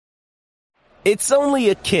It's only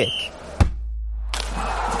a kick,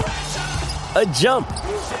 a jump,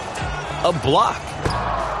 a block.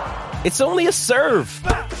 It's only a serve.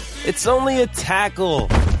 It's only a tackle,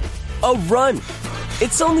 a run.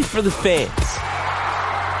 It's only for the fans.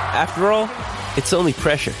 After all, it's only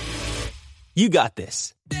pressure. You got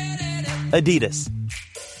this. Adidas.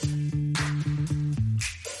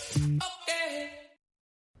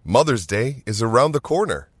 Mother's Day is around the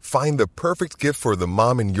corner. Find the perfect gift for the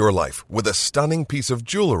mom in your life with a stunning piece of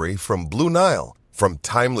jewelry from Blue Nile. From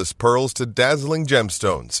timeless pearls to dazzling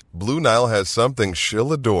gemstones, Blue Nile has something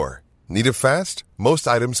she'll adore. Need it fast? Most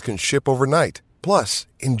items can ship overnight. Plus,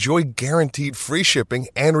 enjoy guaranteed free shipping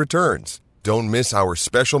and returns. Don't miss our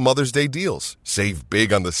special Mother's Day deals. Save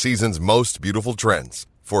big on the season's most beautiful trends.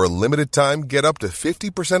 For a limited time, get up to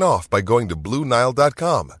 50% off by going to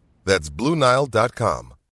BlueNile.com. That's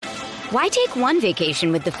BlueNile.com. Why take one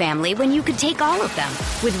vacation with the family when you could take all of them?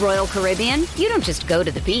 With Royal Caribbean, you don't just go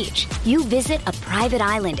to the beach. You visit a private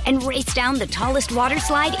island and race down the tallest water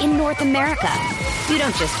slide in North America. You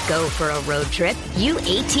don't just go for a road trip. You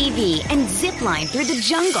ATV and zip line through the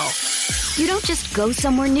jungle. You don't just go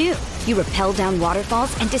somewhere new. You rappel down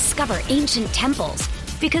waterfalls and discover ancient temples.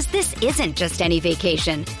 Because this isn't just any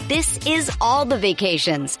vacation. This is all the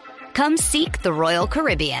vacations. Come seek the Royal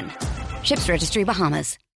Caribbean. Ships Registry,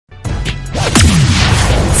 Bahamas.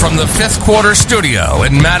 From the Fifth Quarter Studio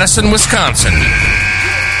in Madison, Wisconsin,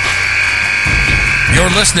 you're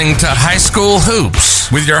listening to High School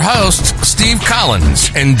Hoops with your hosts, Steve Collins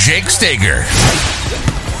and Jake Stager.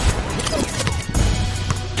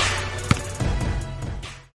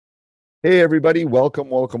 Hey, everybody.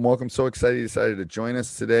 Welcome. So excited you decided to join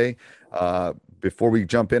us today. Before we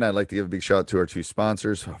jump in, I'd like to give a big shout out to our two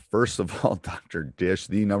sponsors. First of all, Dr. Dish,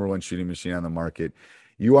 the number one shooting machine on the market.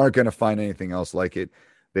 You aren't going to find anything else like it.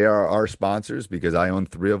 They are our sponsors because I own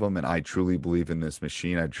 3 of them, and I truly believe in this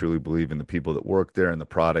machine. I truly believe in the people that work there and the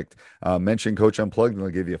product. Mention Coach Unplugged, and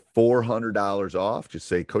they'll give you $400 off. Just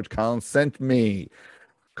say, Coach Collins sent me.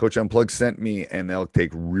 Coach Unplugged sent me, and they'll take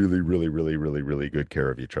really good care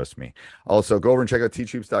of you. Trust me. Also, go over and check out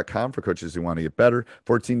teachhoops.com for coaches who want to get better.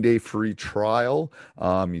 14-day free trial.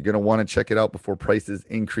 You're going to want to check it out before prices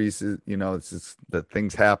increases. You know, it's just that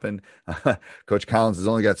things happen. Coach Collins has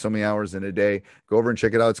only got so many hours in a day. Go over and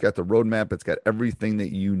check it out. It's got the roadmap. It's got everything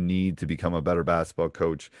that you need to become a better basketball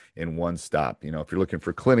coach in one stop. You know, if you're looking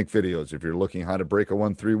for clinic videos, if you're looking how to break a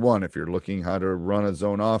 1-3-1, if you're looking how to run a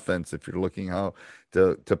zone offense, if you're looking how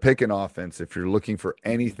to pick an offense, if you're looking for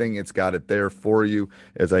anything, it's got it there for you.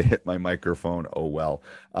 As I hit my microphone, oh well.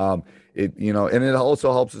 It, you know, and it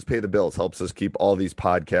also helps us pay the bills, helps us keep all these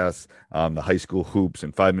podcasts, the High School Hoops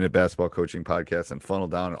and 5-Minute Basketball Coaching Podcast and Funnel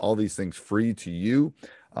Down, and all these things free to you.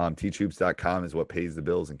 Teachhoops.com is what pays the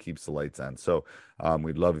bills and keeps the lights on. So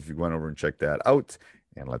we'd love if you went over and check that out.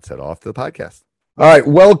 And let's head off to the podcast. All right,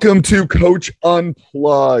 welcome to Coach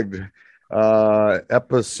Unplugged.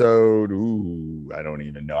 Episode, I don't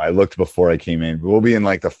even know. I looked before I came in. We'll be in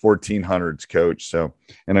like the 1400s, Coach. So,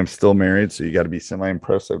 and I'm still married, so you got to be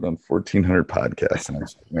semi-impressed. I've done 1400 podcasts and I'm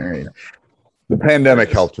still married. The pandemic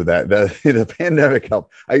helped with that. The pandemic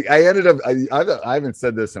helped. I ended up, I haven't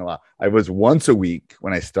said this in a while. I was once a week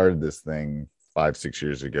when I started this thing 5-6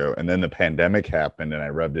 years ago. And then the pandemic happened and I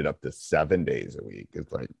revved it up to 7 days a week.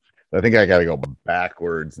 It's like, I think I got to go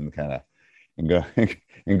backwards and kind of, and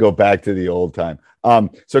go back to the old time.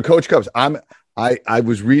 So Coach Cubs, I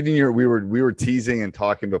was reading we were teasing and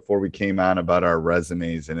talking before we came on about our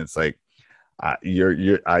resumes, and it's like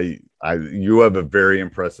you have a very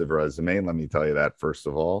impressive resume. Let me tell you that first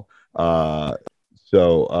of all.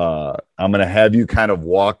 So I'm going to have you kind of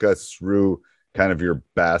walk us through kind of your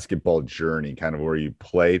basketball journey, kind of where you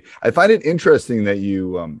played. I find it interesting that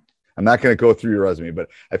you I'm not going to go through your resume, but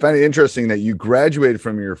I find it interesting that you graduated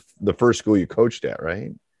from the first school you coached at,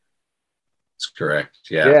 right? That's correct.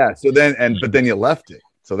 Yeah. Yeah. So but then you left it.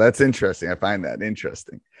 So that's interesting. I find that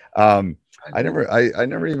interesting. I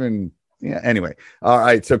never even, yeah. Anyway. All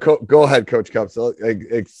right. So go ahead, Coach Cup. So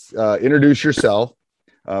introduce yourself,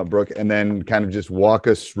 Brooke, and then kind of just walk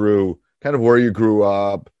us through kind of where you grew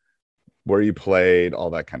up, where you played,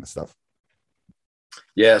 all that kind of stuff.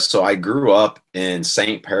 Yeah, so I grew up in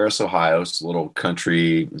St. Paris, Ohio. It's a little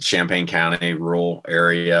country, Champaign County, rural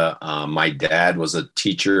area. My dad was a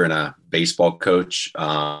teacher and a baseball coach.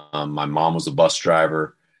 My mom was a bus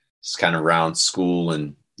driver. It's kind of around school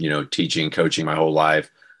and, teaching, coaching my whole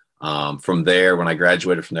life. From there, when I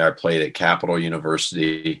graduated from there, I played at Capital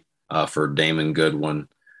University for Damon Goodwin.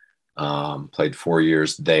 Played 4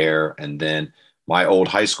 years there. And then my old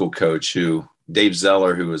high school coach, Dave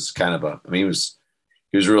Zeller, who was kind of he was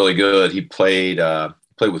really good. He played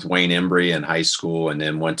played with Wayne Embry in high school, and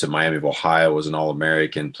then went to Miami of Ohio, was an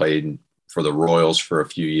All-American, played for the Royals for a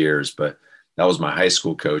few years, but that was my high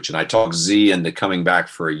school coach. And I talked Z into coming back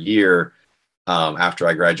for a year after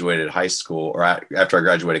I graduated high school, or after I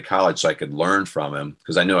graduated college, so I could learn from him,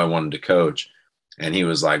 because I knew I wanted to coach. And he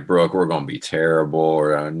was like, Brooke, we're going to be terrible.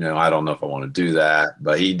 Or no, I don't know if I want to do that.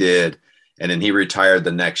 But he did. And then he retired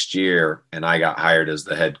the next year, and I got hired as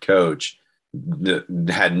the head coach.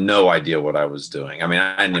 Had no idea what I was doing. I mean,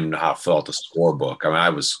 I didn't even know how to fill out the scorebook. I mean, I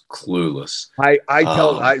was clueless.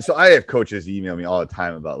 So I have coaches email me all the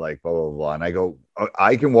time about like blah, blah, blah. And I go,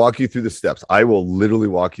 I can walk you through the steps. I will literally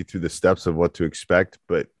walk you through the steps of what to expect.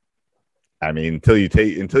 But I mean, until you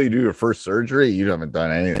do your first surgery, you haven't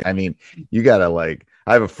done anything. I mean, you got to like,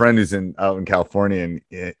 I have a friend who's out in California,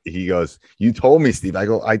 and he goes, you told me, Steve. I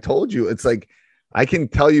go, I told you. It's like, I can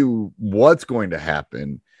tell you what's going to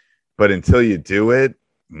happen, but until you do it,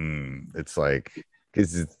 it's like,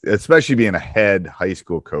 because especially being a head high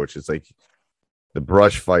school coach, it's like the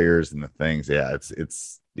brush fires and the things. Yeah,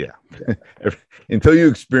 it's until you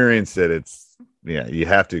experience it, you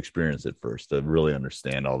have to experience it first to really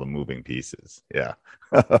understand all the moving pieces. Yeah.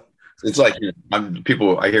 It's like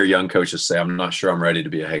I hear young coaches say, I'm not sure I'm ready to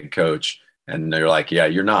be a head coach. And they're like, yeah,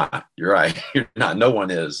 you're not. You're right. You're not. No one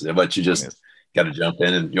is. But you just got to jump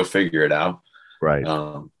in and you'll figure it out. Right.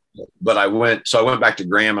 But I went back to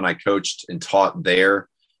Graham, and I coached and taught there.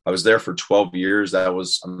 I was there for 12 years.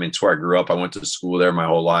 It's where I grew up. I went to school there my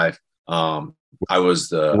whole life. What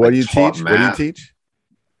do you teach?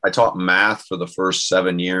 I taught math for the first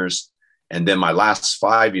 7 years. And then my last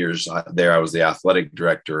 5 years there, I was the athletic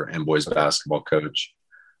director and boys basketball coach.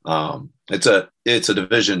 It's a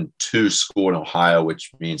Division II school in Ohio,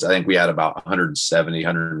 which means I think we had about 170,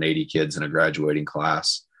 180 kids in a graduating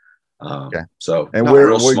class. Okay. So, and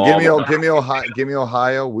give me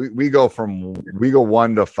Ohio. We go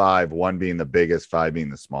 1 to 5, 1 being the biggest, 5 being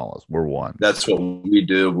the smallest. We're 1. That's what we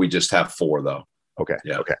do. We just have 4 though. Okay.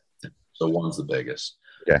 Yeah. Okay. So 1's the biggest.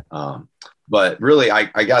 Okay. But really,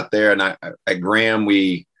 I got there, and at Graham,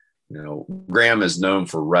 Graham is known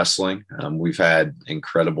for wrestling. We've had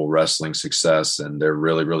incredible wrestling success, and they're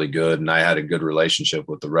really, really good. And I had a good relationship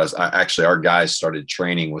with the rest. Actually, our guys started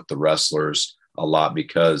training with the wrestlers a lot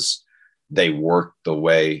because they worked the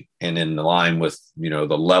way and in line with,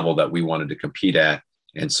 the level that we wanted to compete at.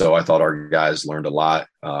 And so I thought our guys learned a lot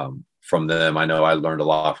from them. I know I learned a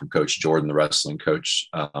lot from Coach Jordan, the wrestling coach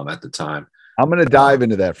at the time. I'm going to dive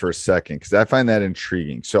into that for a second, because I find that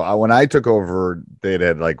intriguing. So when I took over, they'd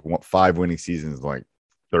had like 5 winning seasons, like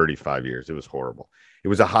 35 years. It was horrible. It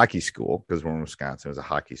was a hockey school, because we're in Wisconsin. It was a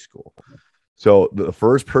hockey school. So the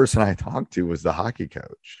first person I talked to was the hockey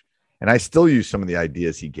coach. And I still use some of the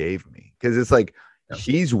ideas he gave me, because it's like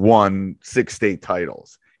he's won 6 state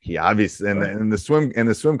titles. He obviously, and the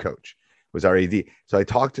swim coach was our AD. So I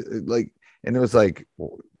talked to and it was like,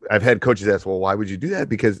 I've had coaches ask, well, why would you do that?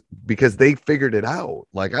 Because they figured it out.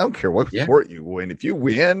 Like, I don't care what sport you win. If you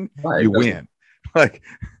win, you win. Like,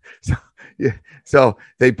 so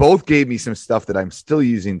they both gave me some stuff that I'm still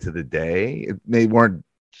using to the day. They weren't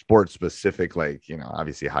sport specific, like,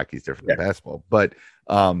 obviously hockey's different than basketball, but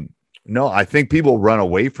no, I think people run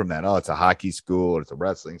away from that. Oh, it's a hockey school or it's a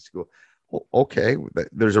wrestling school. Well, okay,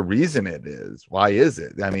 there's a reason it is. Why is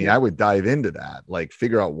it? I mean, I would dive into that, like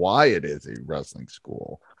figure out why it is a wrestling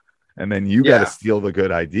school. And then you got to steal the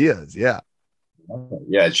good ideas. Yeah.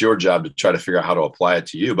 Yeah. It's your job to try to figure out how to apply it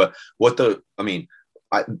to you. But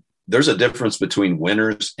there's a difference between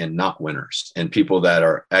winners and not winners, and people that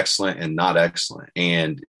are excellent and not excellent.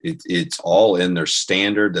 And it's all in their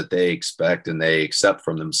standard that they expect and they accept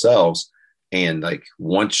from themselves. And like,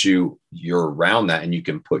 once you're around that, and you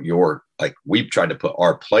can put we've tried to put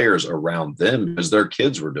our players around them, because their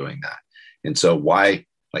kids were doing that. And so why,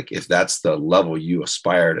 like, if that's the level you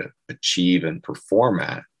aspire to achieve and perform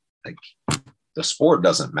at, like, the sport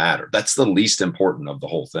doesn't matter. That's the least important of the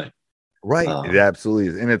whole thing. Right. It absolutely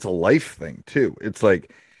is. And it's a life thing too. It's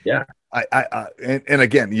like, and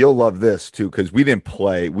again, you'll love this too, because we didn't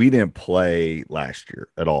play last year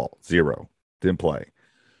at all. 0. Didn't play.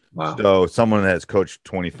 Wow. So someone that's coached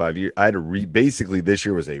 25 years, I had to basically this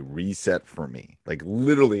year was a reset for me, like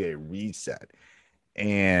literally a reset.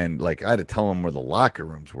 And like, I had to tell them where the locker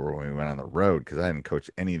rooms were when we went on the road, because I hadn't coached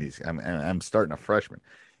any of these. I'm starting a freshman.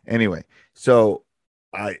 Anyway, so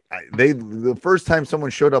the first time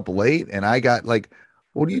someone showed up late, and I got like,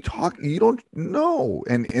 what are you talking? You don't know.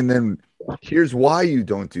 And then here's why you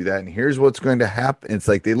don't do that. And here's what's going to happen. It's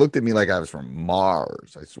like, they looked at me like I was from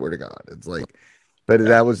Mars. I swear to God. It's like, but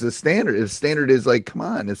that was the standard. If standard is like, come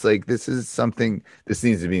on, it's like, this is something, this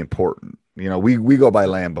needs to be important. We go by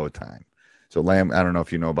Lambo time. So I don't know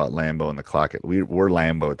if you know about Lambo and the clock. We're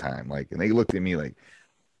Lambo time. Like, and they looked at me like,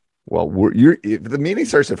 well, if the meeting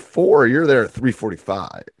starts at 4, you're there at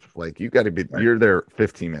 3:45. Like, you got to be, you're there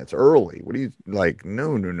 15 minutes early. What do you like?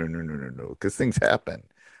 No, because things happen.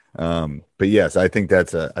 But yes, I think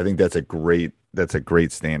that's a great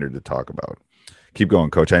standard to talk about. Keep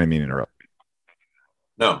going, Coach. I didn't mean to interrupt.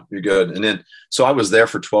 No, you're good. And then, so I was there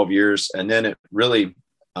for 12 years, and then it really,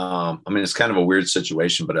 I mean, it's kind of a weird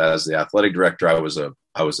situation, but as the athletic director, I was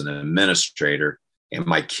an administrator, and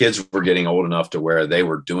my kids were getting old enough to where they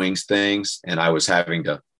were doing things, and I was having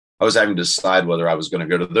to decide whether I was going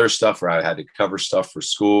to go to their stuff or I had to cover stuff for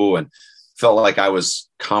school, and felt like I was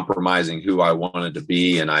compromising who I wanted to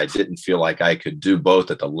be. And I didn't feel like I could do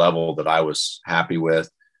both at the level that I was happy with.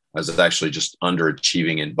 I was actually just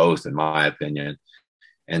underachieving in both, in my opinion.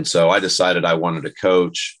 And so I decided I wanted to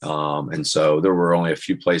coach. And so there were only a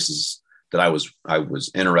few places that I was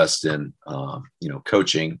interested in,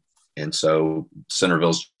 coaching. And so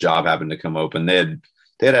Centerville's job happened to come open. They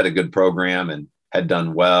had a good program and had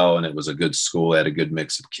done well, and it was a good school. They had a good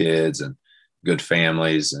mix of kids and good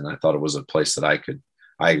families. And I thought it was a place that I could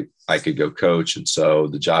go coach. And so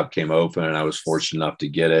the job came open, and I was fortunate enough to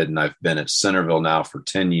get it. And I've been at Centerville now for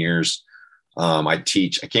 10 years. I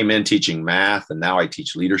came in teaching math, and now I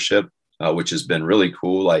teach leadership, which has been really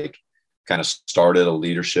cool. Like, kind of started a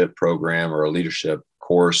leadership program or a leadership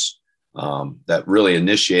course that really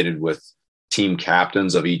initiated with team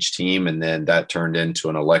captains of each team. And then that turned into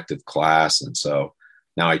an elective class. And so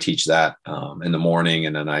now I teach that in the morning,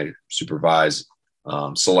 and then I supervise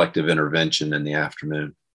selective intervention in the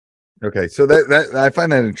afternoon. Okay. So that I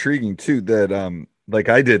find that intriguing too, that, like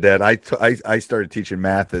I did that. I started teaching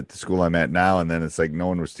math at the school I'm at now, and then it's like no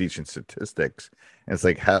one was teaching statistics. And it's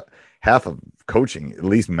like half of coaching, at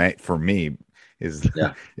least for me, is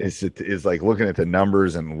like looking at the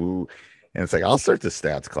numbers and it's like I'll start the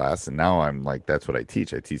stats class, and now I'm like, that's what I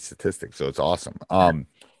teach. I teach statistics, so it's awesome.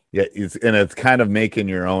 It's kind of making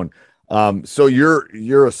your own. So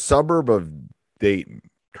you're a suburb of Dayton,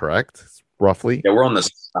 correct? Roughly. We're on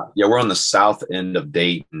the south end of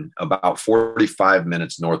Dayton, about 45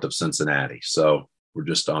 minutes north of Cincinnati. So we're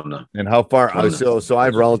just on the. And how far? So I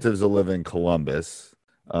have relatives that live in Columbus.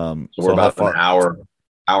 So we're about an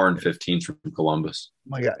hour and 15 from Columbus. Oh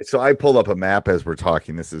my God! So I pulled up a map as we're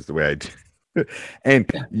talking. This is the way I do.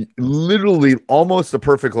 And literally almost the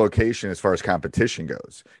perfect location as far as competition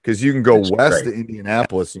goes, because you can go west to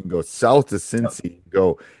Indianapolis, you can go south to Cincy,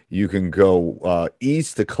 you can go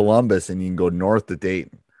east to Columbus, and you can go north to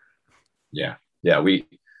Dayton. We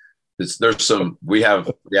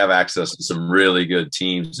have access to some really good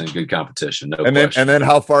teams and good competition. And then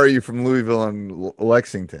how far are you from Louisville and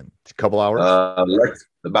Lexington? A couple hours?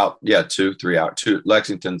 About 2-3 hours.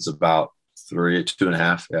 Lexington's about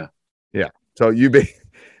 2.5. Yeah.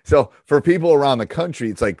 So for people around the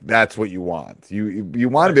country, it's like that's what you want. You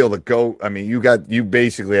want to be able to go. I mean, you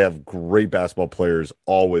basically have great basketball players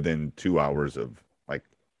all within 2 hours of, like,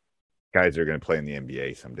 guys that are going to play in the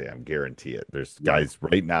NBA someday. I'm guarantee it. There's guys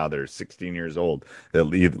right now that are 16 years old that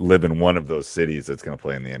live in one of those cities that's going to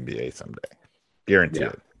play in the NBA someday. Guarantee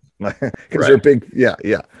it. Because they're big. Yeah.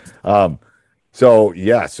 So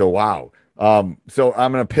wow. So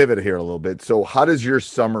I'm going to pivot here a little bit. So how does your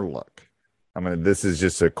summer look? This is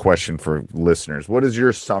just a question for listeners. What does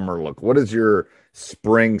your summer look? What does your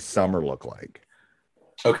summer look like?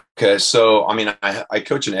 Okay. So, I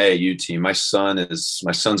coach an AAU team. My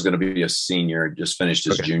son's going to be a senior, just finished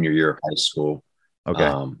his junior year of high school.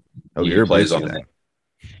 Okay. He plays on that.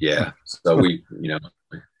 Yeah. So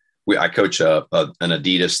I coach an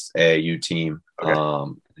Adidas AAU team.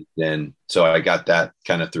 Okay. So I got that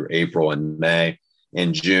kind of through April and May.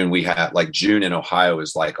 In June, we had June in Ohio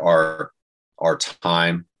is like our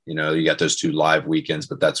time. You got those 2 live weekends,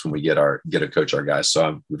 but that's when we get to coach our guys.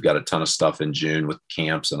 So we've got a ton of stuff in June with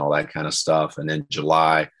camps and all that kind of stuff. And then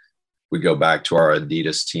July, we go back to our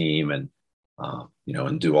Adidas team and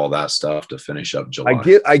do all that stuff to finish up July.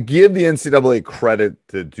 I give the NCAA credit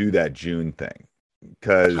to do that June thing,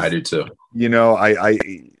 because I do too.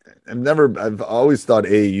 I've always thought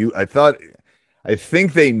AAU. I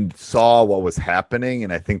think they saw what was happening,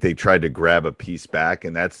 and I think they tried to grab a piece back,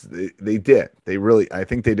 and they did. I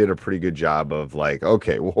think they did a pretty good job of like,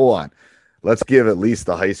 okay, well, hold on. Let's give at least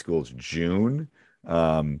the high schools June.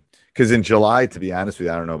 Because in July, to be honest with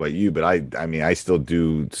you, I don't know about you, but I still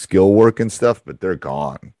do skill work and stuff, but they're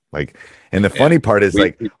gone. And the funny part is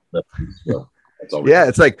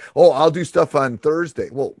it's like, oh, I'll do stuff on Thursday.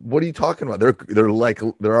 Well, what are you talking about? They're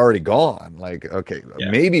already gone.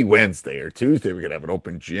 Maybe Wednesday or Tuesday we could have an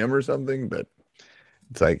open gym or something, but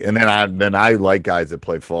It's like, and then I like guys that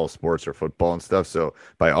play fall sports or football and stuff. So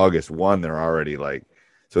by August 1, they're already like,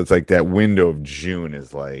 so it's like that window of June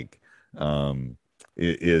is like,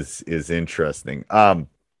 is interesting. All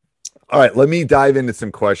right, let me dive into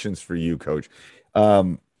some questions for you, Coach.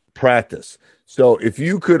 Practice. So if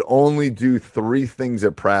you could only do 3 things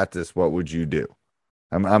at practice, what would you do?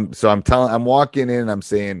 I'm walking in and I'm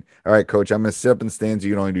saying, all right, Coach, I'm gonna sit up in the stands.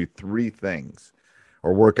 You can only do 3 things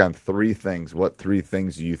or work on 3 things. What 3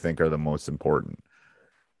 things do you think are the most important?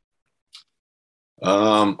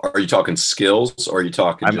 Are you talking skills or are you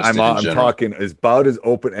talking I'm talking as about as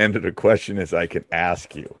open-ended a question as I can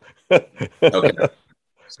ask you. Okay.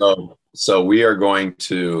 So we are going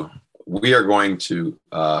to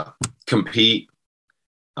compete.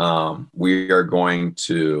 We are going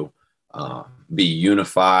to be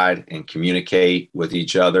unified and communicate with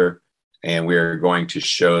each other, and we are going to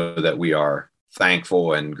show that we are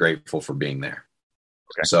thankful and grateful for being there.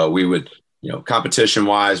 Okay. So we would, competition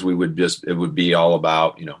wise, it would be all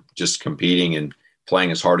about, just competing and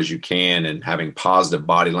playing as hard as you can and having positive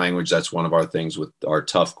body language. That's one of our things with our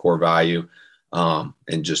tough core value.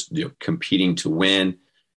 And just competing to win,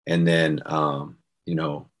 and then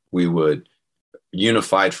we would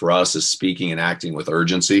unified for us is speaking and acting with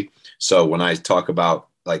urgency. So when I talk about,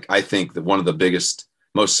 like, I think that one of the biggest,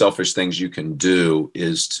 most selfish things you can do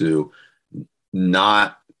is to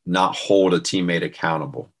not hold a teammate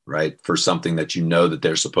accountable, right, for something that that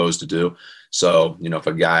they're supposed to do. So if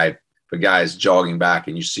a guy is jogging back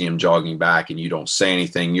and you see him jogging back and you don't say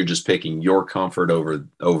anything, you're just picking your comfort over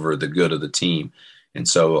the good of the team. And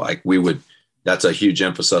so like that's a huge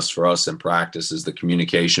emphasis for us in practice is the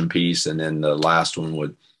communication piece. And then the last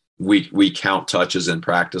one we count touches in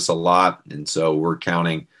practice a lot. And so we're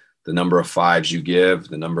counting the number of 5s you give,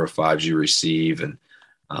 the number of 5s you receive. And,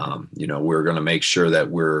 we're going to make sure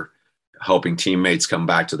that we're helping teammates come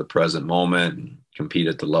back to the present moment and compete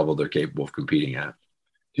at the level they're capable of competing at.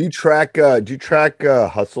 Do you track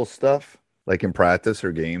hustle stuff like in practice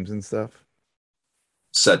or games and stuff?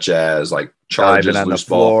 Such as like charges on the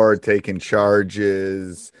floor, taking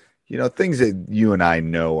charges, things that you and I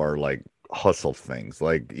know are like hustle things,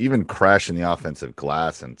 like even crashing the offensive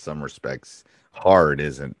glass in some respects hard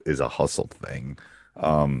is a hustle thing.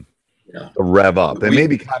 To rev up. And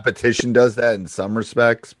maybe competition does that in some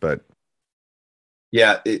respects, but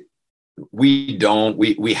yeah, we don't.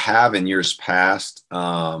 We have in years past.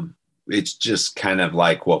 It's just kind of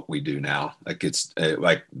like what we do now. Like it's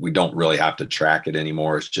like we don't really have to track it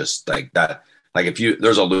anymore. It's just like that. Like if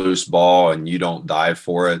there's a loose ball and you don't dive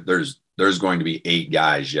for it, there's going to be 8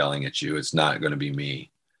 guys yelling at you. It's not going to be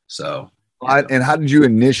me. So. And how did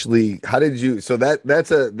you so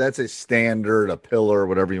that's a standard, a pillar,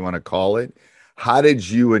 whatever you want to call it. How did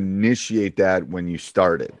you initiate that when you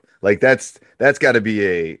started? Like that's got to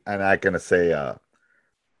be I'm not going to say a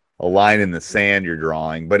line in the sand you're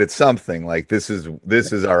drawing, but it's something like this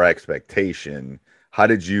is our expectation. How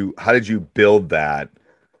did you build that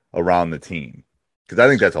around the team? Because I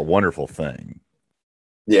think that's a wonderful thing.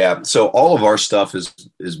 Yeah. So all of our stuff is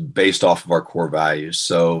based off of our core values.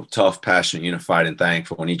 So tough, passionate, unified, and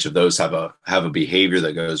thankful. And each of those have a behavior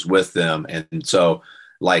that goes with them. And so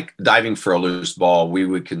like diving for a loose ball, we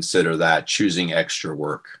would consider that choosing extra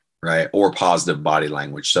work, right? Or positive body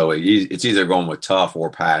language. So it's either going with tough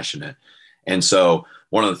or passionate. And so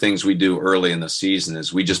one of the things we do early in the season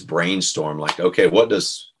is we just brainstorm like, okay, what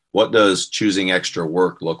does choosing extra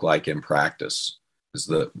work look like in practice?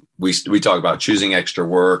 We talk about choosing extra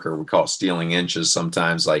work, or we call it stealing inches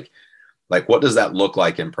sometimes. Like what does that look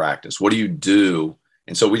like in practice? What do you do?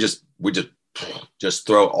 And so we just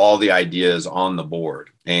throw all the ideas on the board,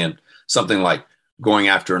 and something like going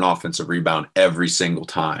after an offensive rebound every single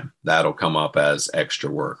time, that'll come up as extra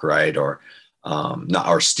work, right? Or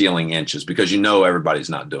stealing inches, because everybody's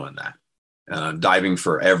not doing that. Diving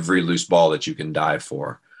for every loose ball that you can dive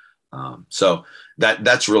for. So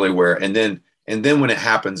that's really where, and then when it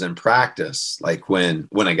happens in practice, like when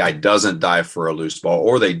a guy doesn't dive for a loose ball,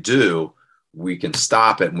 or they do, we can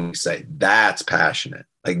stop it and we say, that's passionate.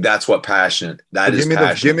 Like that's what passionate, that is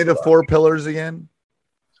passionate. Give me the 4 pillars again.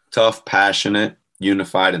 Tough, passionate,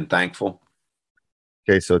 unified, and thankful.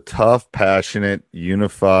 Okay. So tough, passionate,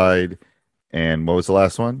 unified. And what was the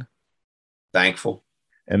last one? Thankful.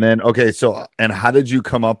 And then, okay. So, and how did you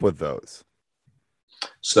come up with those?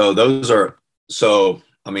 So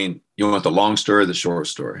you want the long story or the short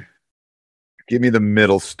story? Give me the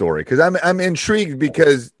middle story, because I'm intrigued,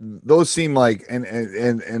 because those seem like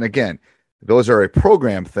and again, those are a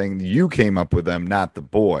program thing. You came up with them, not the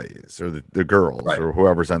boys or the girls, right, or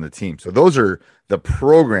whoever's on the team. So those are the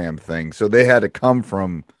program thing. So they had to come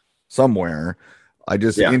from somewhere. I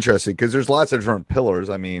just interested because there's lots of different pillars.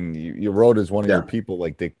 I mean, you wrote as one of your people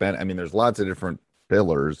like Dick Bennett. I mean, there's lots of different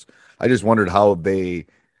pillars. I just wondered how they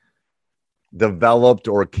developed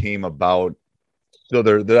or came about. So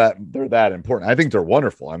they're that important. I think they're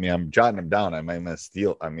wonderful. I mean, I'm jotting them down. I'm gonna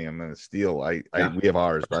steal. We have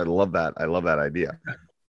ours, but I love that. I love that idea.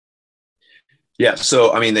 Yeah.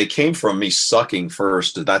 So, I mean, they came from me sucking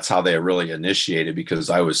first. That's how they really initiated, because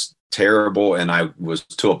I was terrible. And I was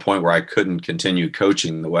to a point where I couldn't continue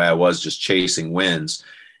coaching the way I was, just chasing wins.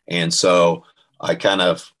 And so I kind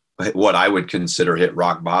of, what I would consider, hit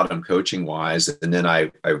rock bottom coaching wise. And then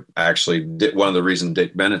I actually did, one of the reasons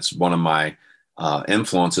Dick Bennett's one of my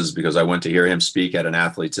influences, because I went to hear him speak at an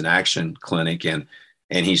Athletes in Action clinic, and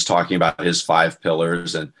he's talking about his 5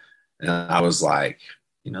 pillars. And I was like,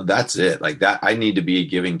 that's it. Like that, I need to be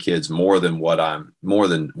giving kids more than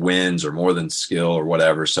wins or more than skill or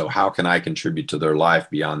whatever. So how can I contribute to their life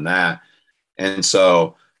beyond that? And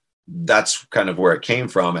so that's kind of where it came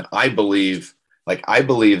from. And I believe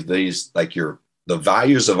these, the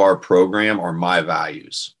values of our program are my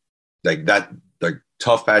values. Like that, the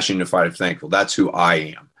tough, passionate, unified, thankful. That's who I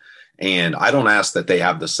am. And I don't ask that they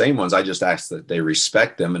have the same ones. I just ask that they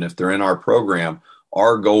respect them. And if they're in our program,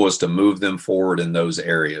 our goal is to move them forward in those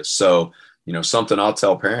areas. So, something I'll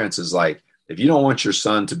tell parents is like, if you don't want your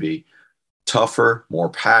son to be tougher, more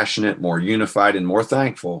passionate, more unified, and more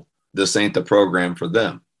thankful, this ain't the program for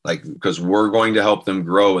them. Like, because we're going to help them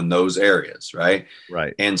grow in those areas. Right.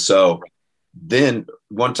 Right. And so then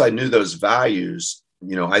once I knew those values,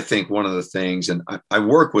 I think one of the things, and I've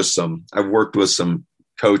worked with some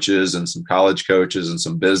coaches and some college coaches and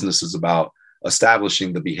some businesses about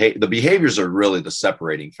establishing the behaviors are really the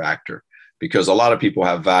separating factor, because a lot of people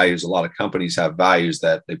have values. A lot of companies have values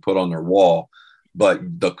that they put on their wall, but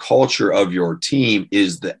the culture of your team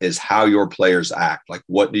is how your players act. Like,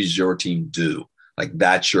 what does your team do? Like,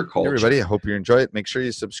 that's your culture. Everybody, I hope you enjoy it. Make sure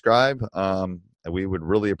you subscribe. We would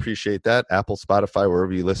really appreciate that. Apple, Spotify,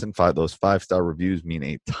 wherever you listen, those 5-star reviews mean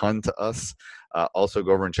a ton to us. Also,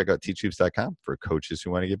 go over and check out teachhoops.com for coaches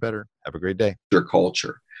who want to get better. Have a great day. Your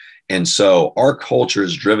culture. And so our culture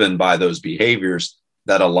is driven by those behaviors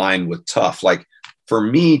that align with tough. Like, for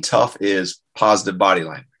me, tough is positive body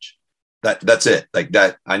language. That's it. Like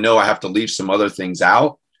that. I know I have to leave some other things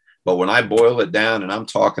out, but when I boil it down and I'm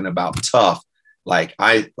talking about tough, my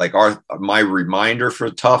reminder for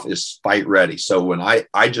tough is fight ready. So when I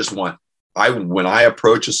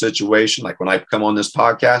approach a situation, like when I come on this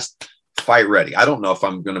podcast, fight ready. I don't know if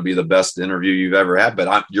I'm going to be the best interview you've ever had,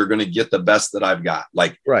 but you're going to get the best that I've got.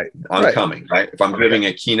 Like, right. I'm coming, right? If I'm giving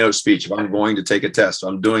a keynote speech, if I'm going to take a test, if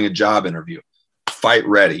I'm doing a job interview, fight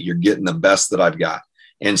ready. You're getting the best that I've got.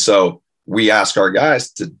 And so we ask our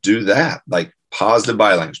guys to do that, like positive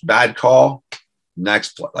body language, bad call,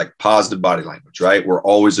 next play, like positive body language, right? We're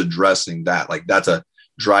always addressing that. Like, that's a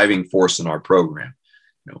driving force in our program.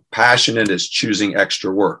 Passionate is choosing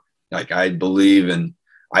extra work. Like, I believe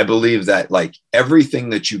that like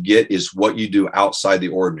everything that you get is what you do outside the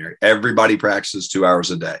ordinary. Everybody practices 2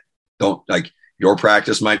 hours a day. Your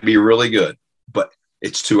practice might be really good, but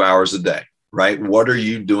it's 2 hours a day, right? What are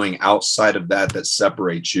you doing outside of that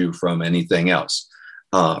separates you from anything else,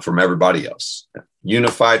 from everybody else?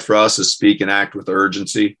 Unified for us is speak and act with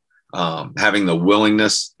urgency, having the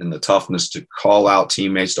willingness and the toughness to call out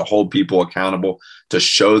teammates, to hold people accountable, to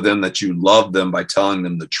show them that you love them by telling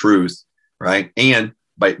them the truth, right? And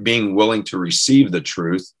by being willing to receive the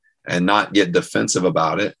truth and not get defensive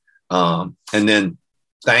about it. And then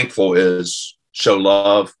thankful is show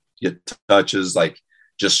love, get touches, like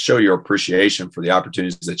just show your appreciation for the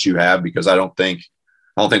opportunities that you have, because I don't think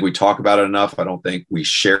we talk about it enough. I don't think we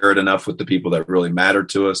share it enough with the people that really matter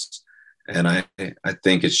to us. And I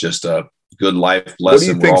think it's just a good life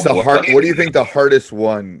lesson. What do you think the hardest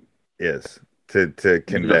one is to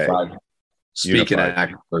convey? Speak and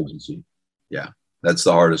act with urgency. Yeah. That's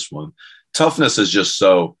the hardest one. Toughness is just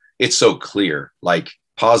it's so clear. Like,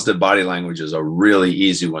 positive body language is a really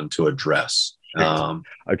easy one to address.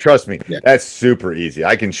 Trust me, that's super easy.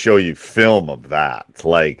 I can show you film of that.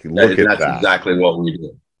 Like, look at that. That's exactly what we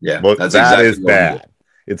do. Yeah, that's exactly bad.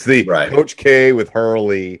 It's the Coach K with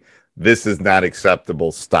Hurley. This is not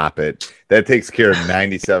acceptable. Stop it. That takes care of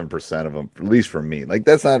 97% of them, at least for me. Like,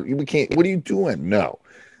 that's not. We can't. What are you doing? No.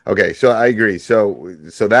 Okay, so I agree. So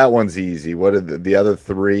that one's easy. What are the other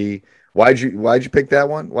 3? Why'd you pick that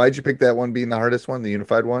one? Why'd you pick that one being the hardest one, the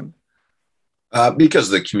unified one? Because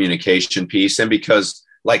of the communication piece, and because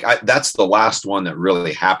that's the last one that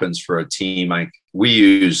really happens for a team. Like, we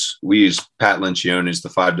use Pat Lencioni's The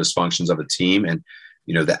 5 Dysfunctions of a Team, and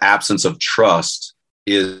the absence of trust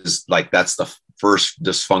is that's the first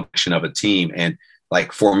dysfunction of a team. And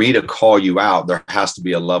like for me to call you out, there has to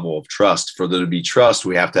be a level of trust. For there to be trust,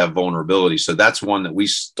 we have to have vulnerability. So that's one that we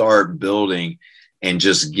start building and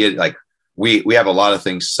just get like, we have a lot of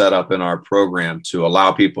things set up in our program to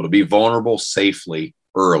allow people to be vulnerable safely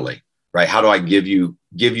early, right? How do I give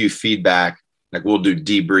you feedback? Like we'll do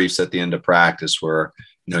debriefs at the end of practice where,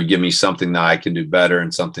 give me something that I can do better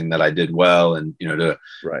and something that I did well. And,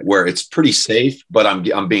 where it's pretty safe, but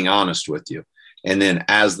I'm being honest with you. And then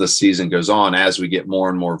as the season goes on, as we get more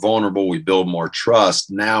and more vulnerable, we build more trust.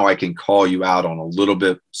 Now I can call you out on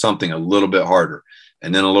something a little bit harder,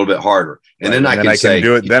 and then a little bit harder. And then I can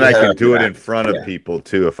do it. Then I can do it in front of people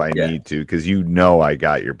too, if I need to, because I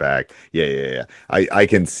got your back. Yeah. I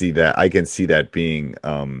can see that. I can see that being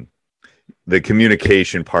the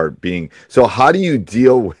communication part being. So how do you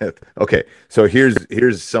deal with? Okay, so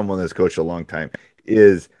here's someone that's coached a long time.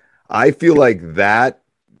 I feel like that.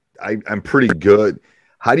 I'm pretty good.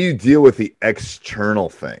 How do you deal with the external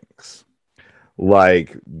things?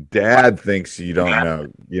 Like dad thinks you don't know,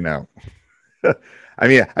 I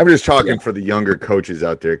mean, I'm just talking for the younger coaches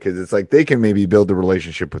out there, because it's like they can maybe build a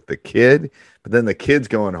relationship with the kid, but then the kid's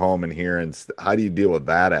going home and hearing, how do you deal with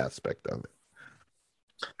that aspect of it?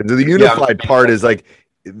 And the unified part is like,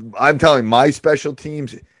 I'm telling my special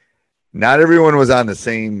teams, not everyone was on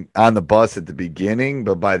the bus at the beginning,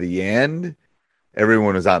 but by the end,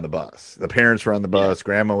 everyone was on the bus. The parents were on the bus.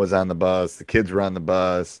 Grandma was on the bus. The kids were on the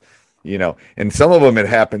bus, and some of them had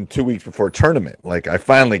happened 2 weeks before tournament. Like I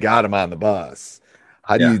finally got them on the bus.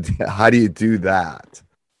 How do you do that?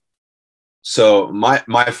 So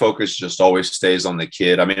my focus just always stays on the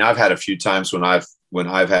kid. I mean, I've had a few times when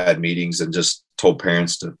I've had meetings and just told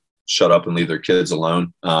parents to shut up and leave their kids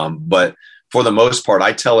alone. But for the most part,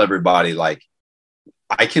 I tell everybody, like,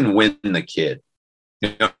 I can win the kid.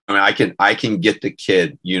 I can get the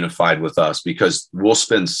kid unified with us because we'll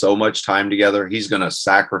spend so much time together. He's going to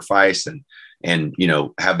sacrifice and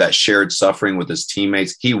have that shared suffering with his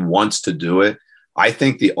teammates. He wants to do it. I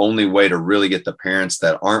think the only way to really get the parents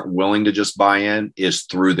that aren't willing to just buy in is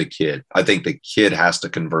through the kid. I think the kid has to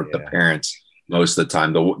convert the parents most of the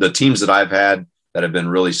time. The teams that I've had that have been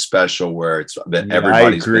really special, where it's been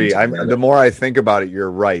everybody's. I agree. The more I think about it,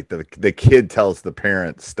 you're right. The kid tells the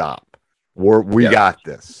parent, stop. We got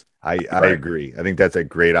this. I agree. I think that's a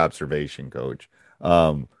great observation, Coach.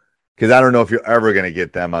 Because I don't know if you're ever going to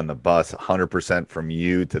get them on the bus 100% from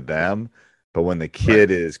you to them, but when the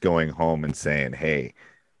kid is going home and saying, "Hey,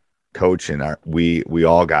 Coach, and we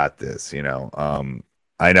all got this," I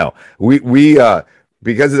know we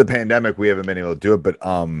because of the pandemic we haven't been able to do it, but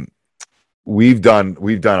we've done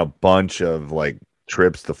a bunch of like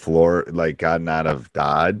trips to Florida, like gotten out of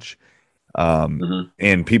Dodge.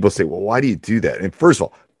 And people say, well, why do you do that? And first of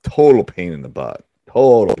all, total pain in the butt,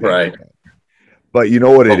 total pain. Right. But you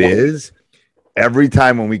know what it is? Every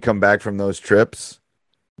time when we come back from those trips,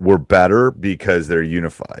 we're better because they're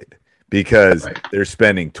unified, because they're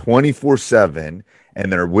spending 24/7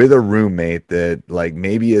 and they're with a roommate that like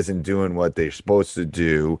maybe isn't doing what they're supposed to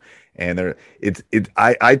do. And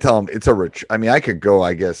I tell them it's I mean, I could go,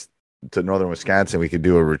 I guess, to Northern Wisconsin. We could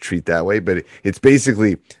do a retreat that way, but it's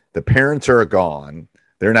basically the parents are gone.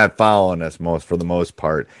 They're not following us for the most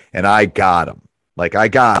part. And I got them. Like I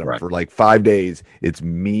got them for like 5 days. It's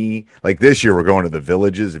me. Like this year we're going to the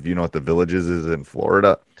Villages. If you know what the Villages is in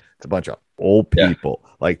Florida, it's a bunch of old people.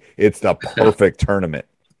 Like it's the perfect tournament.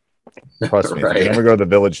 Trust me. If you ever go to the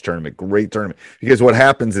Village tournament, great tournament. Because what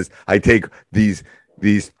happens is I take these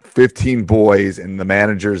 15 boys and the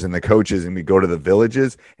managers and the coaches, and we go to the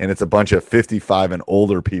Villages, and it's a bunch of 55 and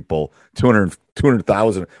older people,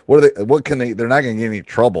 200,000. What can they, they're not going to get any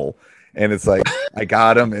trouble. And it's like, I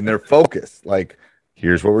got them and they're focused. Like,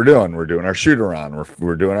 here's what we're doing. We're doing our shoot around.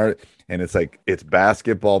 We're doing and it's like, it's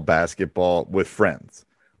basketball with friends.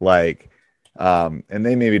 Like, and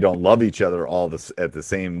they maybe don't love each other at the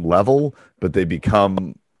same level, but they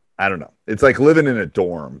become, I don't know. It's like living in a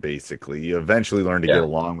dorm, basically. You eventually learn to get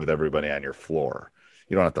along with everybody on your floor.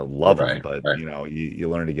 You don't have to love them, but you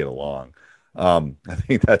learn to get along. I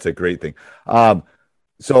think that's a great thing.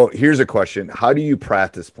 So here's a question. How do you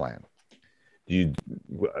practice plan? You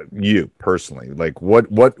personally, like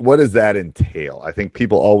what does that entail? I think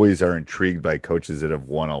people always are intrigued by coaches that have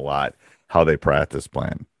won a lot, how they practice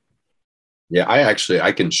plan. Yeah,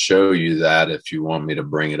 I can show you that if you want me to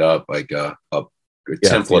bring it up, like a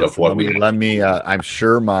template of what let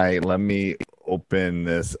me open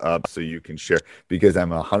this up so you can share, because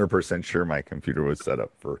I'm 100% sure my computer was set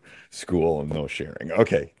up for school and no sharing.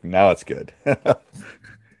 Okay, now it's good. All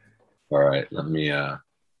right, let me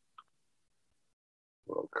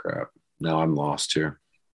oh crap, now I'm lost here.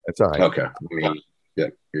 That's all right. Okay, yeah,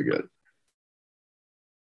 you're good.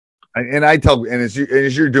 And I tell, and as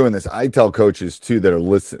you're doing this, I tell coaches too that are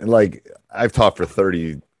listening. Like I've taught for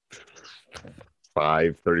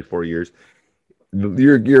 34 years.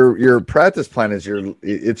 Your practice plan is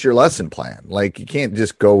it's your lesson plan. Like you can't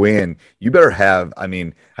just go in. You better have. I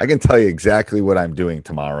mean, I can tell you exactly what I'm doing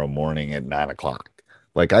tomorrow morning at 9:00.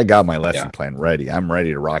 Like I got my lesson plan ready. I'm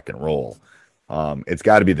ready to rock and roll. It's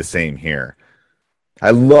got to be the same here.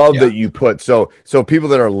 I love that you put so people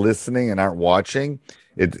that are listening and aren't watching.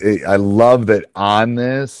 I love that on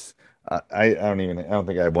this. I don't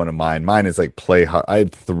think I have one of mine. Mine is like play hard. I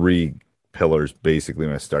have 3 pillars basically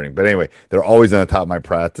when I'm starting. But anyway, they're always on the top of my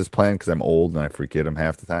practice plan because I'm old and I forget them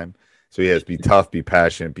half the time. So yes, be tough, be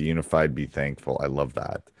passionate, be unified, be thankful. I love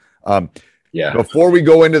that. Before we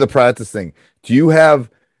go into the practice thing, do you have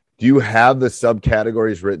the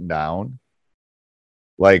subcategories written down?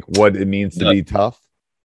 Like what it means to be tough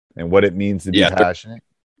and what it means to be passionate?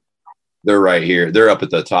 They're right here. They're up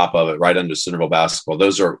at the top of it, right under Centerville basketball.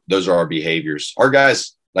 Those are our behaviors. Our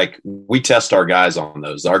guys, like we test our guys on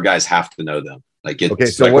those. Our guys have to know them. Like it's okay.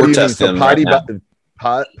 So like what do you mean? So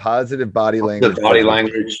positive body language. The body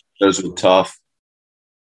language goes with tough.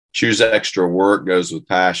 Choose extra work goes with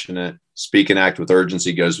passionate. Speak and act with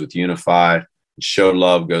urgency goes with unified. Show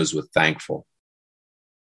love goes with thankful.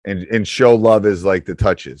 And show love is like the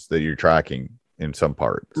touches that you're tracking in some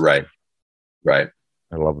parts. Right. I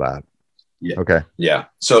love that. Yeah. Okay. Yeah.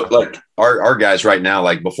 So like our guys right now,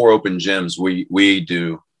 like before open gyms, we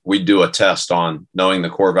do a test on knowing the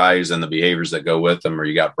core values and the behaviors that go with them, or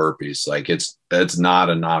you got burpees. Like it's not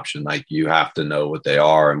an option. Like you have to know what they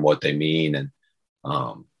are and what they mean. And,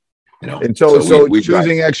 and so we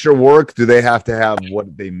choosing extra work, do they have to have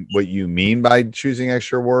what you mean by choosing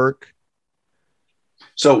extra work?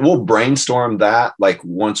 So we'll brainstorm that like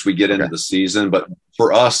once we get into the season. But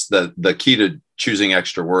for us, the key to choosing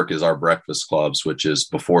extra work is our breakfast clubs, which is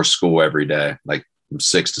before school every day, like from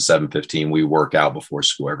 6 to 7:15. We work out before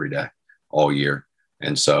school every day all year.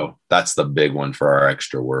 And so that's the big one for our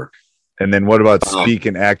extra work. And then what about speak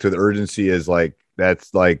and act with urgency is like,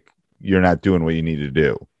 that's like, you're not doing what you need to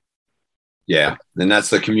do. Yeah. And that's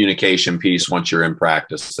the communication piece once you're in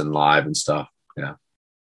practice and live and stuff. Yeah.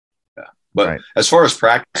 But as far as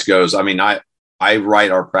practice goes, I mean, I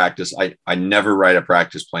write our practice. I never write a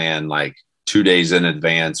practice plan like 2 days in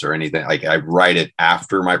advance or anything. Like I write it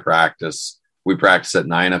after my practice. We practice at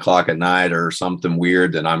 9:00 at night or something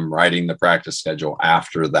weird. And I'm writing the practice schedule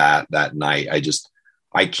after that night.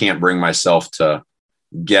 I can't bring myself to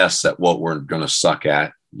guess at what we're going to suck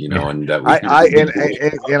at, and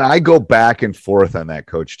that I go back and forth on that,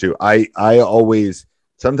 coach, too. I always,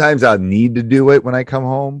 sometimes I need to do it when I come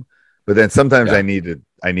home. But then sometimes I need to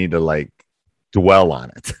like dwell on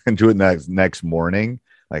it and do it next morning.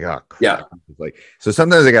 Like, oh, crap. Yeah. Like, so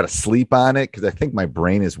sometimes I got to sleep on it because I think my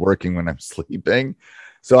brain is working when I'm sleeping.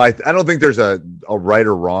 So I don't think there's a right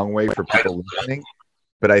or wrong way for people listening,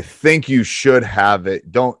 but I think you should have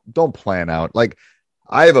it. Don't plan out. Like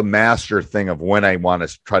I have a master thing of when I want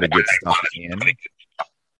to try to get stuff in.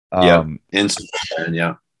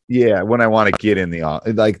 Yeah, when I want to get in the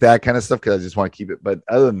like that kind of stuff because I just want to keep it. But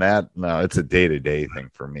other than that, no, it's a day-to-day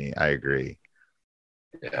thing for me. I agree.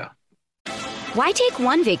 Yeah. Why take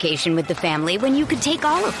one vacation with the family when you could take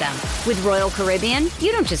all of them? With Royal Caribbean,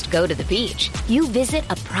 you don't just go to the beach. You visit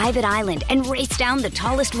a private island and race down the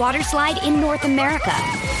tallest water slide in North America.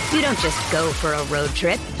 You don't just go for a road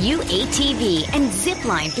trip. You ATV and zip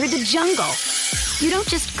line through the jungle. You don't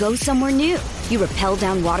just go somewhere new. You rappel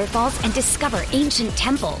down waterfalls and discover ancient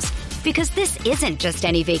temples. Because this isn't just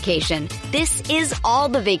any vacation. This is all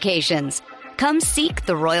the vacations. Come seek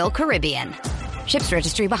the Royal Caribbean. Ships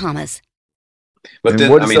Registry, Bahamas. But then,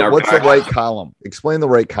 what's the right column? Explain the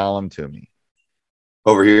right column to me.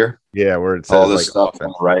 Over here? Yeah, where it says all this stuff on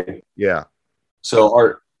the right. Yeah.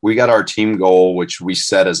 So we got our team goal, which we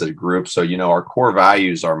set as a group. So, our core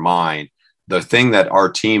values are mine. The thing that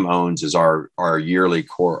our team owns is our yearly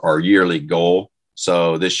goal.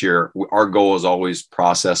 So this year, our goal is always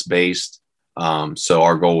process based. So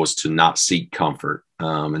our goal was to not seek comfort.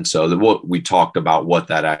 And so we talked about what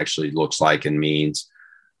that actually looks like and means.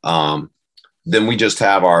 Then we just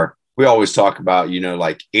have we always talk about,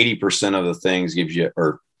 like 80% of the things gives you,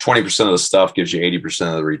 or 20% of the stuff gives you 80%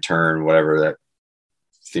 of the return, whatever that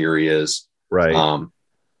theory is. Right.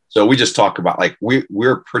 So we just talk about like,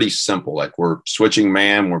 we're pretty simple. Like we're switching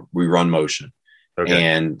man, we run motion. Okay.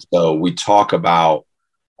 And so we talk about,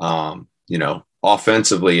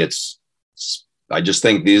 offensively, I just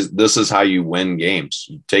think this is how you win games.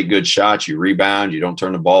 You take good shots, you rebound, you don't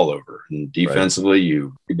turn the ball over. And defensively,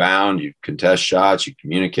 you rebound, you contest shots, you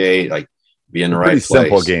communicate, like be in the right place.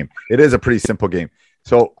 Simple game. It is a pretty simple game.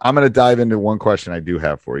 So I'm going to dive into one question I do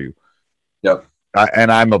have for you. Yep.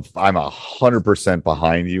 And I'm 100%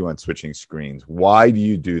 behind you on switching screens. Why do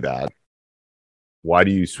you do that? Why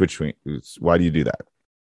do you Why do you do that?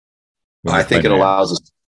 I think it allows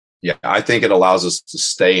us. Yeah, I think it allows us to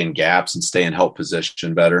stay in gaps and stay in help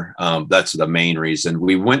position better. That's the main reason.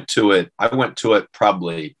 I went to it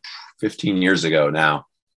probably 15 years ago now.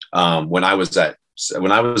 When I was at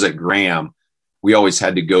Graham, we always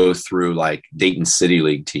had to go through like Dayton City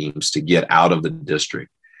League teams to get out of the district,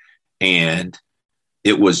 and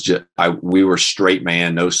it was just we were straight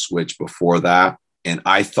man, no switch before that. And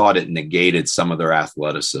I thought it negated some of their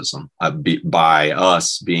athleticism by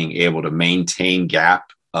us being able to maintain gap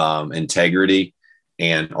integrity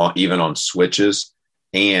and even on switches.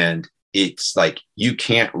 And it's like, you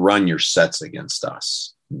can't run your sets against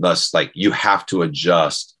us. Thus, like, you have to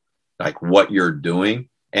adjust like what you're doing.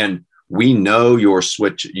 And we know your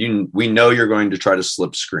switch. We know you're going to try to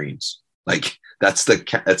slip screens. Like that's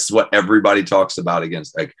what everybody talks about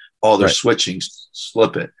against, like, oh, they're switching,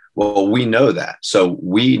 slip it. Well, we know that. So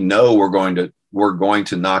we know we're going to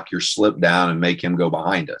knock your slip down and make him go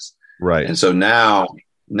behind us. Right. And so now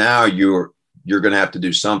you're going to have to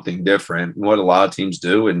do something different. And what a lot of teams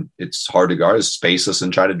do, and it's hard to guard, is space us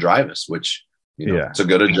and try to drive us, which, it's a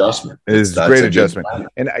good adjustment. It's a great adjustment.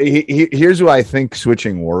 And here's why I think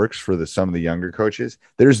switching works for some of the younger coaches.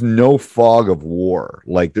 There's no fog of war.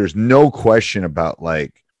 Like, there's no question about,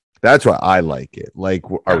 like, that's why I like it. Like,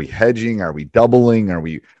 are we hedging? Are we doubling?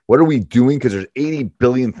 What are we doing? Because there's 80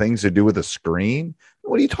 billion things to do with a screen.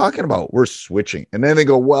 What are you talking about? We're switching. And then they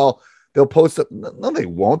go, well, they'll post up. No, they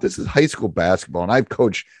won't. This is high school basketball. And I've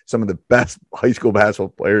coached some of the best high school basketball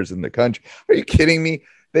players in the country. Are you kidding me?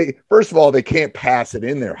 First of all, they can't pass it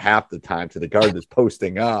in there half the time to the guard that's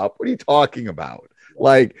posting up. What are you talking about?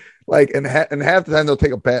 And half the time they'll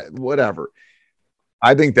take a bat, whatever.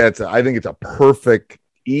 I think it's a perfect,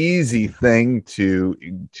 easy thing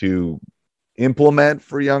to implement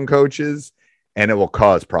for young coaches, and it will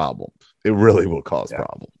cause problems. It really will cause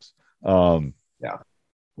problems.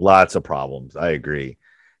 Lots of problems. I agree.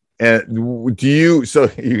 And so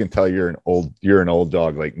you can tell you're an old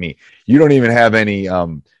dog like me. You don't even have any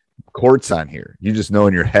courts on here. You just know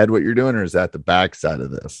in your head what you're doing, or is that the backside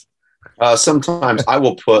of this? Sometimes I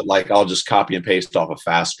will I'll just copy and paste off a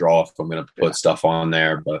fast draw if I'm going to put stuff on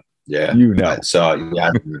there, but yeah, so I don't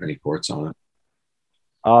have any courts on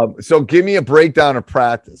it. So give me a breakdown of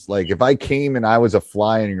practice. Like, if I came and I was a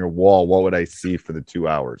fly on your wall, what would I see for the 2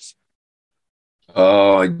 hours?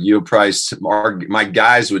 Oh, my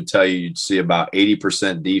guys would tell you you'd see about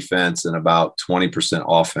 80% defense and about 20%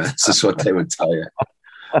 offense is what they would tell you.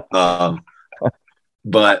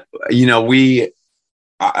 But we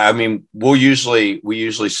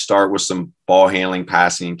usually start with some ball handling,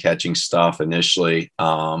 passing, and catching stuff initially.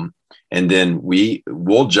 And then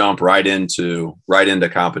we'll jump right into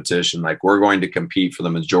competition. Like, we're going to compete for the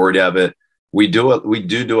majority of it. We do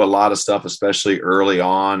a lot of stuff, especially early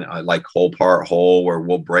on, like whole part whole, where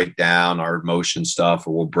we'll break down our motion stuff,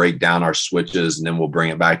 or we'll break down our switches, and then we'll bring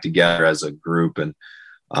it back together as a group. And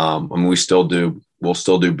we'll still do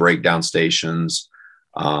breakdown stations.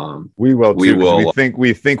 We will. We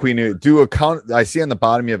think we knew. I see on the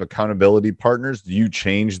bottom you have accountability partners. Do you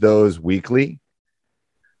change those weekly?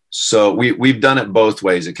 So we've done it both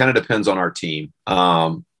ways. It kind of depends on our team.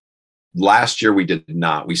 Last year we did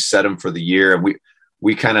not. We set them for the year.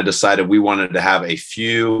 We kind of decided we wanted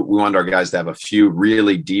our guys to have a few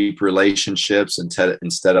really deep relationships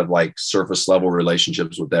instead of like surface level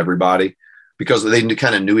relationships with everybody, because they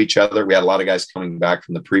kind of knew each other. We had a lot of guys coming back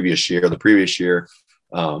from the previous year.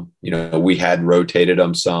 We had rotated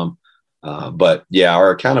them some. But yeah,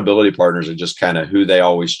 our accountability partners are just kind of who they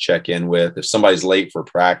always check in with. If somebody's late for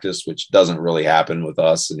practice, which doesn't really happen with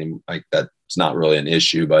us, and like that's not really an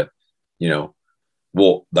issue, but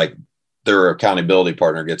their accountability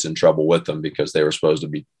partner gets in trouble with them because they were supposed to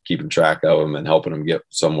be keeping track of them and helping them get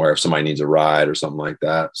somewhere if somebody needs a ride or something like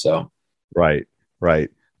that. So, right.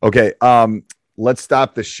 Okay. Let's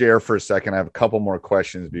stop the share for a second. I have a couple more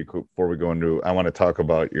questions before we go into. I want to talk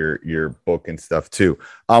about your book and stuff too.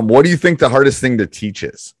 What do you think the hardest thing to teach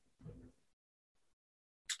is?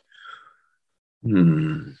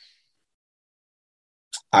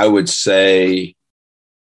 I would say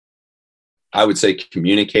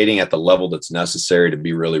communicating at the level that's necessary to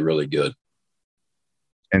be really, really good.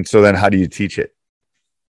 And so then how do you teach it?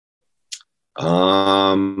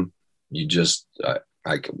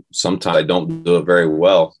 Sometimes I don't do it very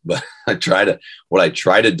well, but what I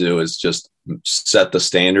try to do is just set the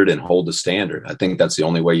standard and hold the standard. I think that's the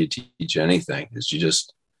only way you teach anything is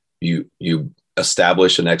you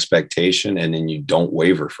establish an expectation and then you don't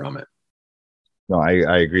waver from it. No,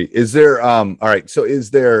 I agree. Is there, all right. So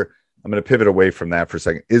I'm going to pivot away from that for a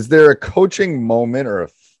second. Is there a coaching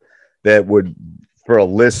moment that would, for a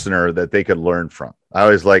listener, that they could learn from? I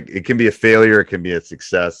always like, it can be a failure, it can be a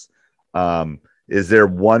success. Is there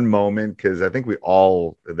one moment? Because I think we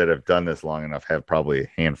all that have done this long enough have probably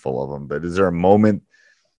a handful of them, but is there a moment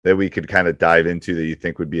that we could kind of dive into that you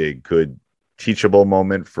think would be a good teachable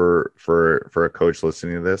moment for a coach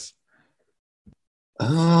listening to this?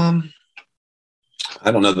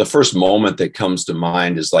 I don't know. The first moment that comes to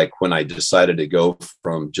mind is like when I decided to go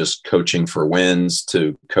from just coaching for wins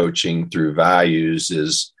to coaching through values.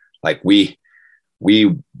 Is like we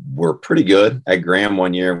were pretty good at Graham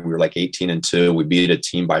one year. We were like 18-2. We beat a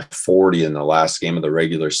team by 40 in the last game of the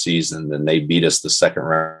regular season. Then they beat us the second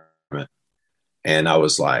round. And I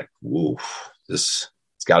was like, whoa, it's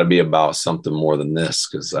got to be about something more than this.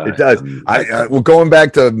 Because it does. Well, going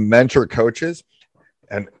back to mentor coaches,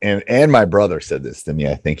 and my brother said this to me,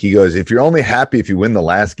 I think. He goes, if you're only happy if you win the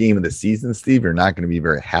last game of the season, Steve, you're not going to be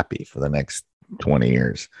very happy for the next 20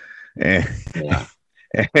 years. And, yeah.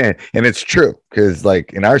 and it's true, because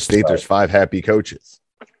like in our state, there's 5 happy coaches.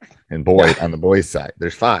 And on the boys' side,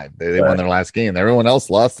 there's 5. They won their last game. Everyone else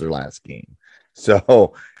lost their last game.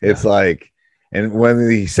 So it's like, and when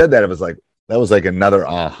he said that, it was like, that was like another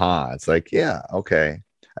aha. It's like, yeah, okay.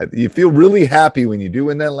 You feel really happy when you do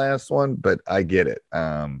win that last one, but I get it.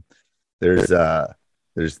 There's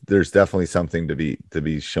definitely something to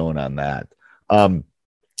be shown on that.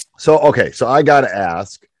 So I got to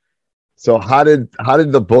ask. So how did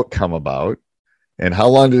the book come about, and how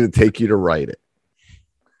long did it take you to write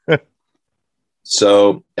it?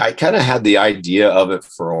 So I kind of had the idea of it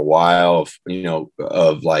for a while,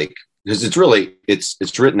 of like, because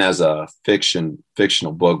it's written as a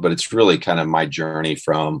fictional book, but it's really kind of my journey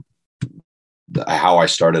from how I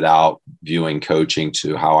started out viewing coaching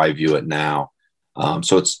to how I view it now.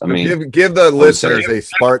 So it's, I mean, give the listeners a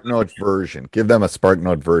SparkNote version. Give them a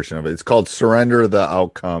SparkNote version of it. It's called Surrender the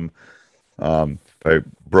Outcome, by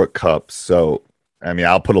Brooke Cups. So, I mean,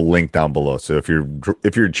 I'll put a link down below. So if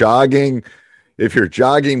you're jogging,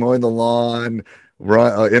 mowing the lawn,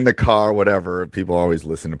 run in the car, whatever. People always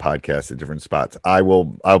listen to podcasts at different spots.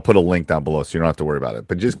 I'll put a link down below so you don't have to worry about it.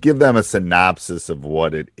 But just give them a synopsis of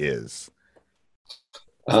what it is.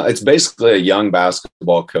 It's basically a young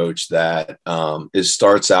basketball coach that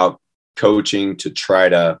starts out coaching to try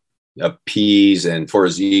to appease and for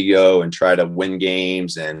his ego and try to win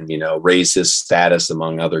games and raise his status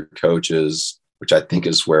among other coaches, which I think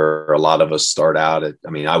is where a lot of us start out.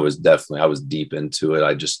 I was deep into it.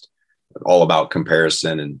 I just all about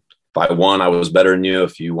comparison, and if I won, I was better than you.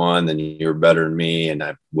 If you won, then you're better than me, and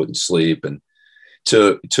I wouldn't sleep. And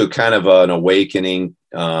to kind of an awakening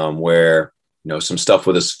where some stuff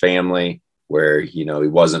with his family, where he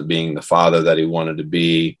wasn't being the father that he wanted to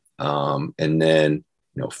be, and then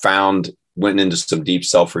went into some deep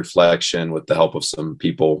self-reflection with the help of some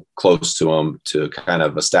people close to him to kind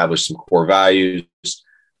of establish some core values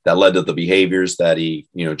that led to the behaviors that he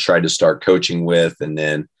tried to start coaching with, and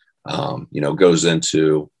then goes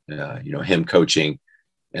into, him coaching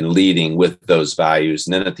and leading with those values.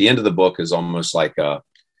 And then at the end of the book is almost like a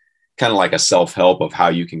self-help of how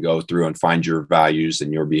you can go through and find your values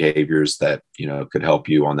and your behaviors that, could help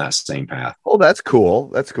you on that same path. Oh, that's cool.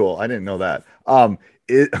 That's cool. I didn't know that.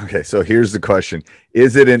 Okay. So here's the question.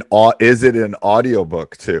 Is it an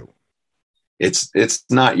audiobook too? It's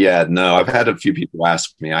not yet. No, I've had a few people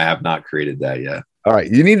ask me. I have not created that yet. All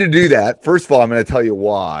right. You need to do that. First of all, I'm going to tell you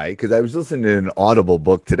why, because I was listening to an Audible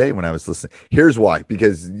book today when I was listening. Here's why,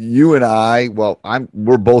 because you and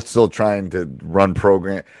we're both still trying to run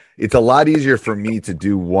program. It's a lot easier for me to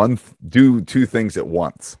do 2 things at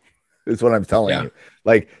once. Is what I'm telling you.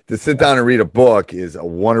 Like, to sit down and read a book is a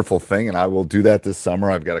wonderful thing. And I will do that this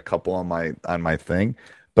summer. I've got a couple on my thing,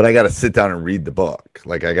 but I got to sit down and read the book.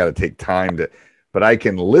 Like, I got to take time but I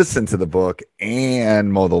can listen to the book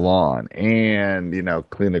and mow the lawn and,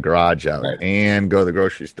 clean the garage out and go to the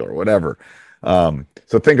grocery store, whatever.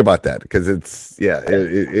 So think about that, because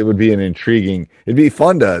it would be it'd be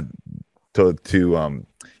fun to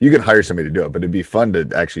you can hire somebody to do it, but it'd be fun to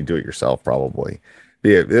actually do it yourself. Probably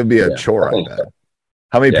it'd be a chore. I bet.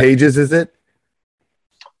 How many pages is it?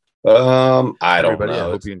 I don't know.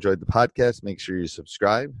 I hope you enjoyed the podcast. Make sure you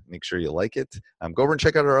subscribe. Make sure you like it. Go over and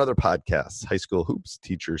check out our other podcasts, High School Hoops,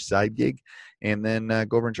 Teacher Side Gig, and then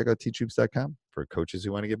go over and check out teachhoops.com for coaches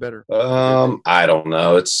who want to get better. I don't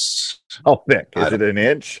know. It's how thick? Is it an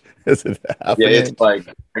inch? Is it half an it's inch?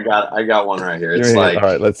 Like I got one right here. It's like, all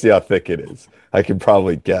right, let's see how thick it is. I can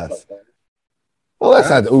probably guess. Well, that's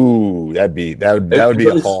not. Ooh, that would be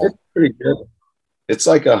a haul. It's pretty good. It's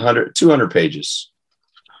like 200 pages.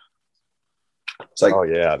 It's like, oh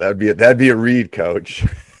yeah, that'd be a read, Coach.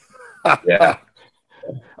 yeah.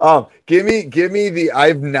 Give me the.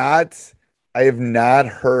 I have not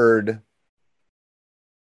heard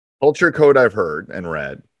Culture Code. I've heard and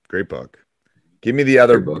read. Great book. Give me the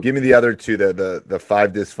other two, the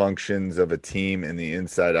 5 dysfunctions of a team and the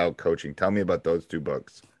Inside Out Coaching. Tell me about those 2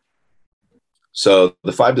 books. So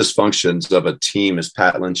the 5 dysfunctions of a team is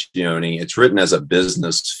Pat Lencioni. It's written as a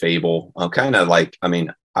business fable. I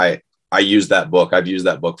use that book. I've used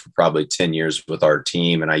that book for probably 10 years with our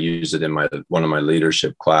team, and I use it in one of my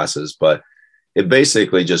leadership classes. But it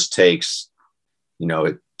basically just takes,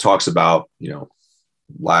 it talks about,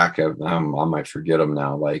 lack of, I might forget them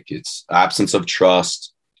now. Like it's absence of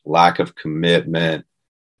trust, lack of commitment,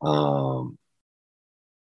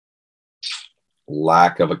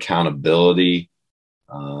 lack of accountability.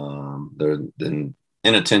 Then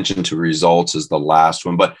inattention to results is the last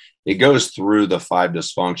one, but it goes through the 5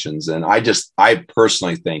 dysfunctions. And I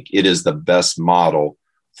personally think it is the best model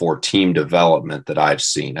for team development that I've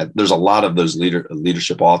seen. There's a lot of those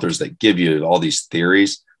leadership authors that give you all these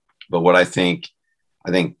theories, but what I think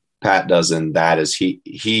Pat does in that is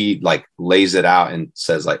he like lays it out and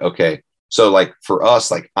says like, okay, so like for us,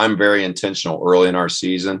 like I'm very intentional early in our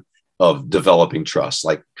season of developing trust,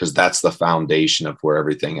 like, because that's the foundation of where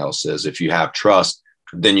everything else is. If you have trust,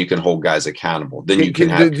 then you can hold guys accountable. Then you can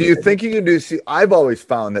have. Do you think you can do? See, I've always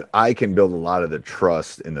found that I can build a lot of the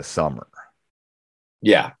trust in the summer.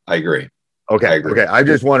 Yeah, I agree. Okay. I agree. Okay. I'm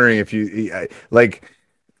just wondering if you like.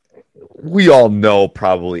 We all know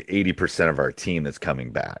probably 80% of our team that's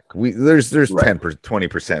coming back. There's right.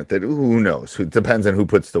 20% that who knows? Who depends on who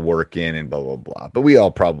puts the work in and blah blah blah. But we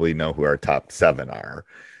all probably know who our top 7 are.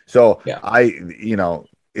 So yeah.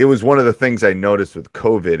 It was one of the things I noticed with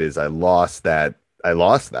COVID is I lost that.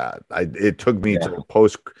 It took me to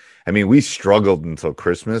post. I mean, we struggled until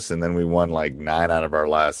Christmas, and then we won like 9 out of our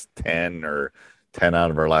last 10 or 10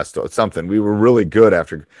 out of our last something. We were really good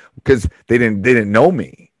after because they didn't know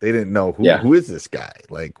me. They didn't know who is this guy?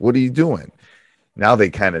 Like, what are you doing? Now they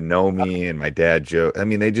kind of know me and my dad Joe. I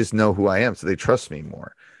mean, they just know who I am, so they trust me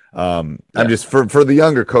more. I'm just for the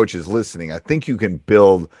younger coaches listening. I think you can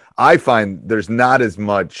build. I find there's not as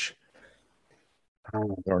much. I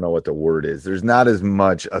don't know what the word is. There's not as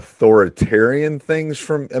much authoritarian things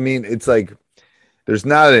from. I mean, it's like there's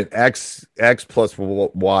not an X plus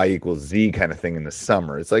Y equals Z kind of thing in the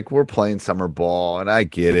summer. It's like we're playing summer ball, and I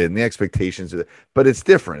get it, and the expectations are, but it's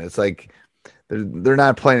different. It's like they're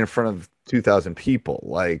not playing in front of 2,000 people.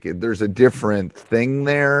 Like there's a different thing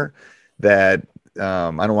there that.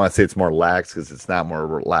 I don't want to say it's more lax because it's not more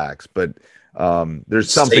relaxed, but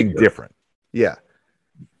there's something different. Yeah.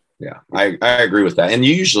 I agree with that. And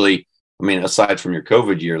usually, I mean, aside from your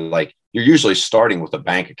COVID year, like you're usually starting with a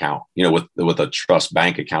bank account, with a trust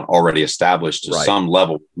bank account already established to some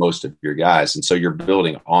level, with most of your guys. And so you're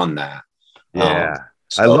building on that. Yeah.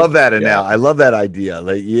 I love that. And now I love that idea.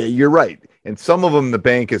 Like, you're right. And some of them, the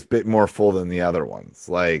bank is a bit more full than the other ones.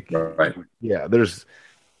 Like, right. Yeah,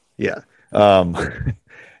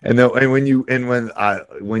 when you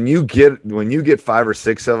get 5 or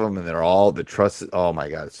 6 of them and they're all the trust, oh my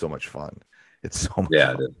God, it's so much fun. It's so much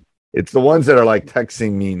fun. It's the ones that are like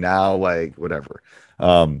texting me now, like whatever.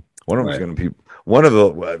 One of them is going to be one of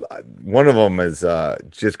them is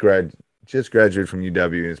just graduated from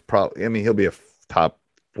UW. Is probably, I mean, he'll be a top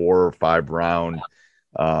 4 or 5 round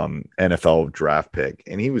NFL draft pick,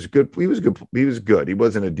 and he was good. He was good. He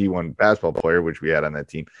wasn't a D1 basketball player, which we had on that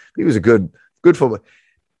team. He was a good football.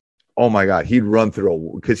 Oh my God, he'd run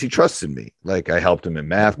through because he trusted me. Like I helped him in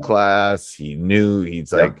math class. He knew he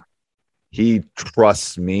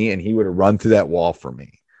trusts me, and he would have run through that wall for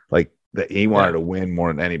me. Like that, he wanted to win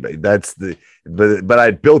more than anybody. But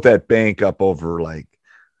I built that bank up over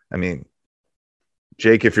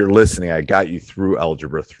Jake, if you're listening, I got you through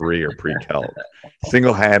Algebra 3 or pre-calc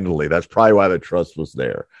single-handedly. That's probably why the trust was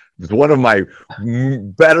there. One of my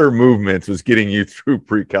better movements was getting you through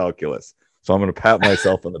pre-calculus. So I'm going to pat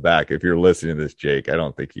myself on the back. If you're listening to this, Jake, I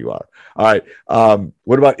don't think you are. All right.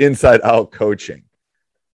 What about Inside Out Coaching?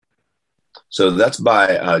 So that's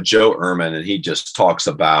by Joe Ehrmann, and he just talks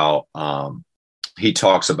about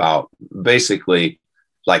basically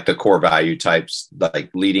like the core value types, like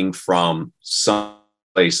leading from some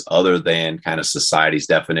place other than kind of society's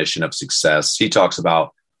definition of success. He talks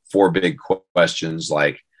about 4 big questions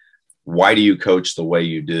like, why do you coach the way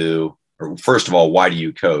you do? Or first of all, why do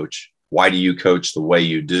you coach? Why do you coach the way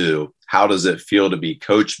you do? How does it feel to be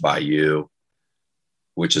coached by you?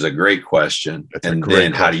 Which is a great question.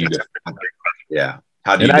 How do you Yeah.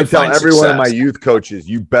 How do you And I tell define every one of my success? youth coaches,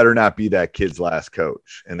 you better not be that kid's last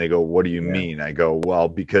coach. And they go, what do you Yeah. mean? I go, well,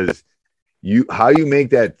 because how you make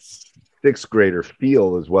that sixth grader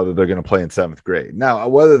feel is whether they're going to play in seventh grade. Now,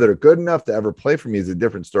 whether they're good enough to ever play for me is a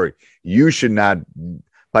different story. You should not,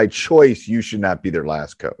 by choice, you should not be their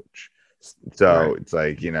last coach. So It's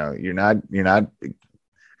like, you're not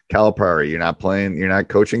Calipari. You're not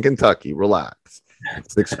coaching Kentucky. Relax.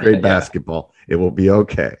 It's sixth grade basketball. It will be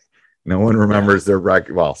okay. No one remembers their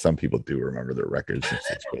record. Well, some people do remember their records in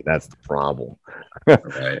sixth grade. That's the problem.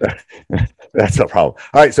 Right. That's the problem.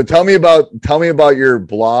 All right. So tell me about your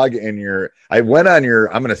blog and I went on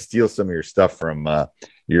I'm going to steal some of your stuff from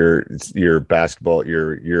your basketball,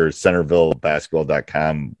 your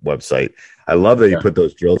centervillebasketball.com website. I love that you put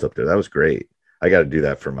those drills up there. That was great. I got to do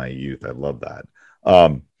that for my youth. I love that.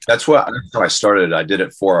 That's how I started. I did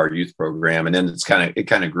it for our youth program, and then it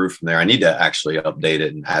kind of grew from there. I need to actually update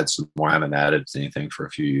it and add some more. I haven't added anything for a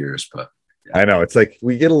few years, but I know it's like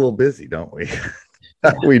we get a little busy, don't we?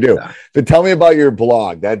 We do. Yeah. But tell me about your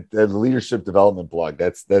blog, that leadership development blog.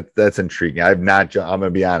 That's intriguing. I'm going to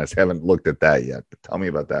be honest, haven't looked at that yet. But tell me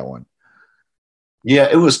about that one. Yeah,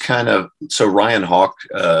 it was so Ryan Hawk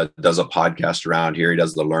does a podcast around here. He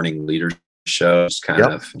does the Learning Leaders show. It's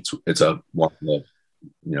a one of the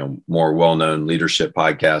more well-known leadership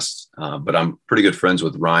podcasts. But I'm pretty good friends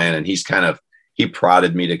with Ryan, and he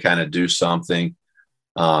prodded me to kind of do something.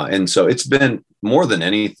 And so it's been more than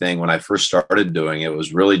anything. When I first started doing it, it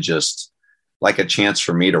was really just like a chance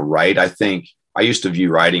for me to write. I think I used to view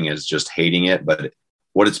writing as just hating it, but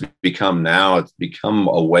what it's become now, it's become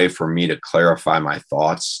a way for me to clarify my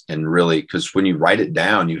thoughts, and really, because when you write it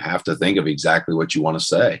down, you have to think of exactly what you want to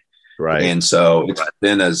say. Right. And so it's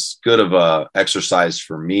been as good of a exercise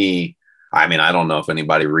for me. I mean, I don't know if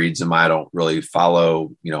anybody reads them. I don't really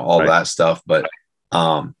follow, all that stuff, but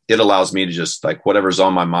it allows me to just like whatever's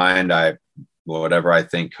on my mind, whatever I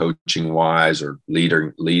think coaching wise or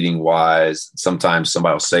leading wise. Sometimes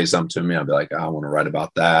somebody will say something to me. I'll be like, I want to write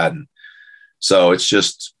about that. And so it's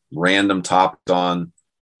just random topics on,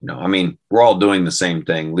 we're all doing the same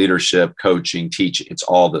thing: leadership, coaching, teaching. It's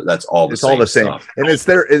all the same. Stuff.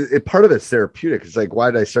 And part of it's therapeutic. It's like, why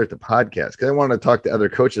did I start the podcast? Because I wanted to talk to other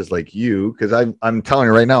coaches like you. Because I'm telling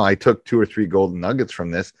you right now, I took 2 or 3 golden nuggets from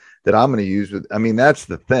this that I'm going to use that's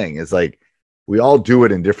the thing, is like, we all do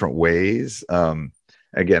it in different ways.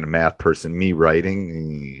 Again, a math person, me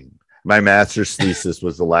writing, my master's thesis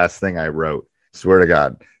was the last thing I wrote. Swear to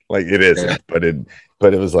God. Like, it isn't, but it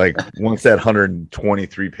was like, once that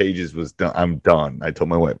 123 pages was done, I'm done. I told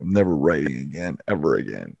my wife, I'm never writing again, ever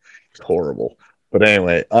again. It's horrible. But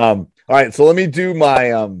anyway, all right. So let me do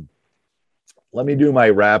my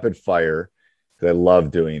rapid fire, because I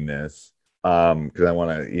love doing this. Because I want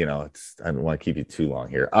to, I don't want to keep you too long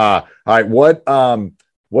here. All right.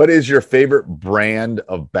 What is your favorite brand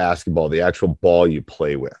of basketball? The actual ball you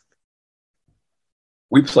play with?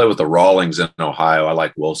 We play with the Rawlings in Ohio. I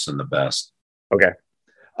like Wilson the best. Okay.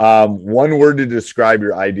 One word to describe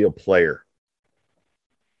your ideal player.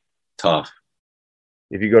 Tough.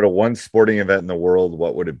 If you go to one sporting event in the world,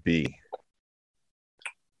 what would it be?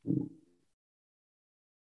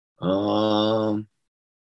 That's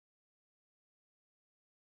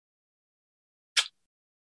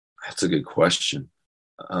a good question.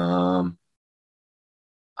 I'll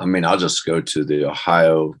just go to the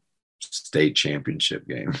Ohio State Championship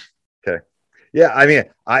game. Okay. Yeah,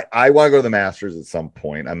 I want to go to the Masters at some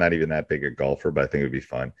point. I'm not even that big a golfer, but I think it would be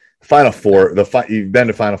fun. Final Four. You've been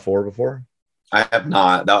to Final Four before? I have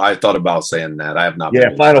not. I thought about saying that. I have not.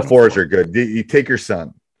 Yeah, Final Fours are good. You take your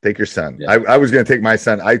son. Take your son. Yeah. I was going to take my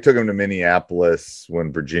son. I took him to Minneapolis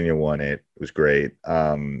when Virginia won it. It was great.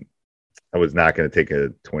 I was not going to take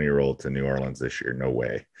a 20-year-old to New Orleans this year. No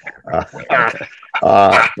way. But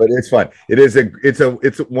it's fun.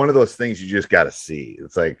 It's one of those things you just got to see.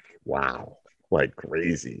 It's like, wow, like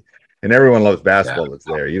crazy. And everyone loves basketball that's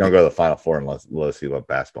there. You don't go to the Final Four unless you love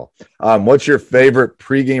basketball. What's your favorite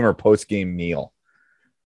pregame or postgame meal?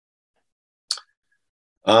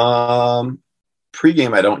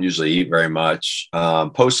 Pre-game, I don't usually eat very much.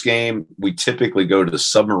 Post-game, we typically go to the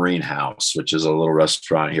Submarine House, which is a little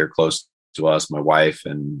restaurant here close to us. My wife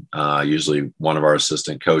and usually one of our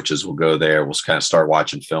assistant coaches will go there. We'll kind of start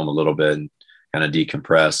watching film a little bit and kind of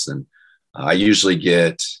decompress. And I usually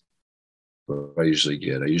get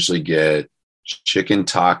chicken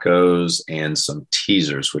tacos and some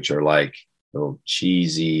teasers, which are like little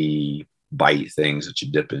cheesy bite things that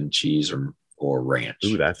you dip in cheese or ranch.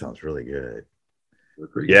 Ooh, that sounds really good.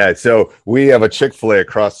 Yeah, so we have a Chick-fil-A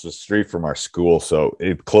across the street from our school, so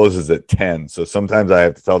it closes at 10. So sometimes I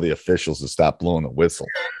have to tell the officials to stop blowing the whistle.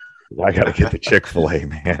 I got to get the Chick-fil-A,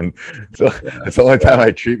 man. So that's the only time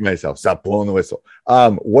I treat myself. Stop blowing the whistle.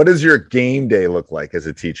 What does your game day look like as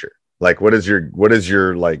a teacher? Like, what is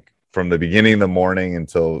your like from the beginning of the morning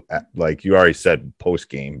until, like you already said post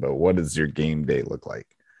game, but what does your game day look like?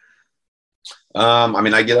 I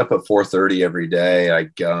mean, I get up at 4:30 every day. I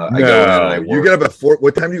go in and I work. You get up at 4.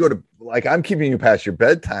 What time do you go to? Like, I'm keeping you past your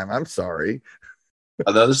bedtime. I'm sorry.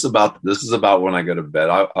 No, this is about when I go to bed.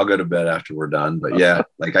 I'll go to bed after we're done. But yeah,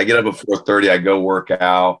 like I get up at 4:30. I go work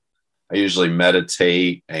out. I usually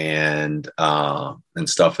meditate and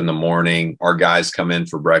stuff in the morning. Our guys come in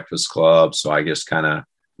for breakfast club, so I just kind of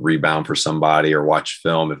rebound for somebody or watch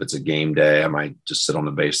film. If it's a game day, I might just sit on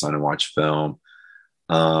the baseline and watch film.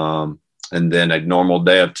 And then a normal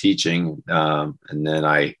day of teaching. And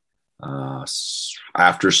then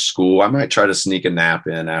after school, I might try to sneak a nap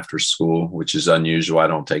in after school, which is unusual. I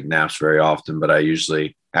don't take naps very often, but I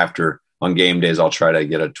usually on game days, I'll try to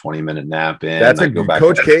get a 20-minute nap in. That's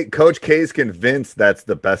Coach K is convinced that's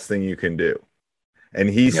the best thing you can do. And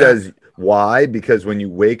he says, why? Because when you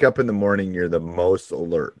wake up in the morning, you're the most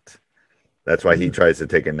alert. That's why he tries to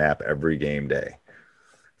take a nap every game day.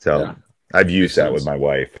 So I've used that with my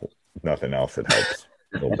wife. Nothing else, it helps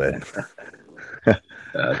a little bit.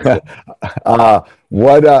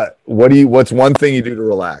 What's one thing you do to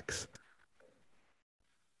relax?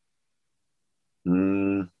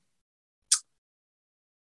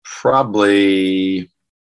 Probably,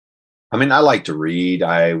 I mean, I like to read.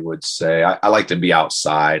 I would say I like to be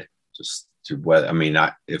outside.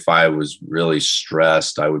 If I was really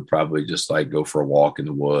stressed, I would probably just like go for a walk in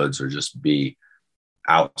the woods or just be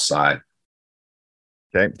outside.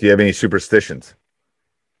 Okay. Do you have any superstitions?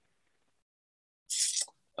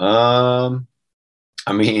 I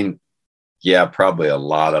mean, yeah, probably a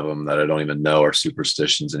lot of them that I don't even know are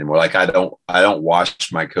superstitions anymore. Like I don't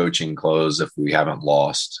wash my coaching clothes if we haven't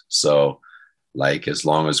lost. So like, as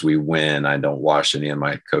long as we win, I don't wash any of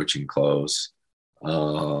my coaching clothes.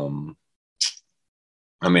 I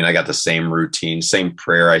mean, I got the same routine, same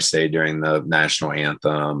prayer I say during the national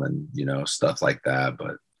anthem and, stuff like that,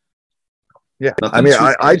 but yeah, I mean,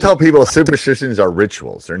 I tell people superstitions are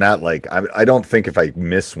rituals. They're not like, I don't think if I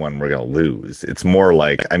miss one, we're going to lose. It's more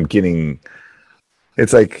like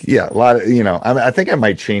it's like, a lot of, I think I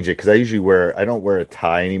might change it because I don't wear a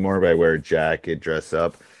tie anymore, but I wear a jacket, dress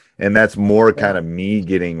up. And that's more kind of me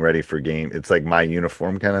getting ready for game. It's like my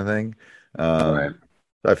uniform kind of thing. Right.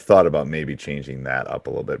 I've thought about maybe changing that up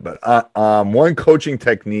a little bit. But one coaching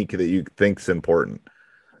technique that you think's important.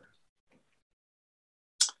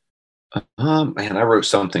 Man, I wrote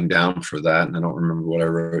something down for that, and I don't remember what I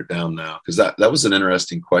wrote down now because that was an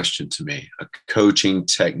interesting question to me. A coaching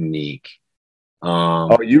technique.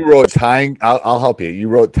 You wrote tying. I'll help you. You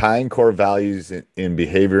wrote tying core values in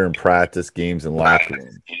behavior and practice, games, and locker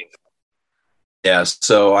room. Yeah.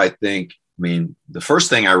 So I mean, the first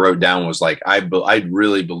thing I wrote down was like I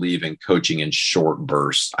really believe in coaching in short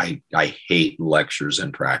bursts. I hate lectures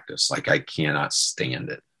in practice. Like I cannot stand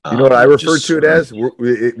it. You know what I refer to it as?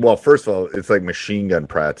 Well, first of all, it's like machine gun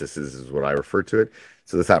practices is what I refer to it.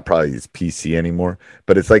 So it's not probably as PC anymore,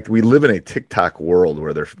 but it's like we live in a TikTok world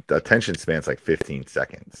where their attention span's like 15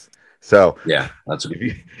 seconds. So yeah, that's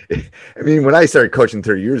good. I mean, when I started coaching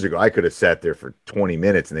 30 years ago, I could have sat there for 20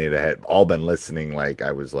 minutes and they'd had all been listening. Like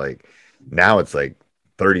I was like, now it's like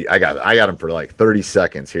 30. I got them for like 30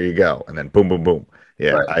 seconds. Here you go. And then boom, boom, boom.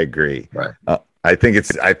 Yeah, right. I agree. Right. I think it's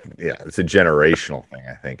a generational thing,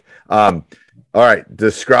 I think. All right.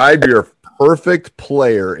 Describe your perfect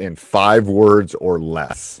player in 5 words or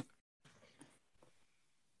less.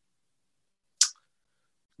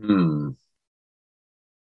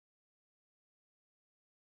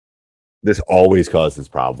 This always causes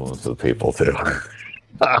problems with people too.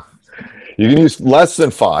 You can use less than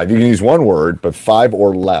 5. You can use one word, but 5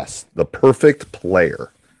 or less. The perfect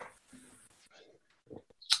player.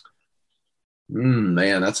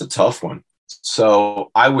 Man, that's a tough one. So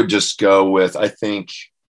I would just go with, I think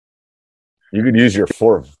you could use your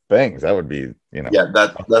 4 things. That would be, Yeah,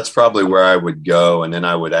 that's probably where I would go. And then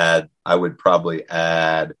I would probably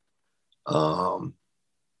add, I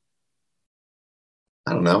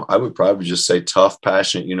don't know. I would probably just say tough,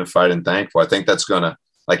 passionate, unified, and thankful. I think that's going to,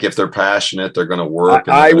 like, if they're passionate, they're going to work.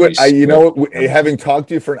 Having talked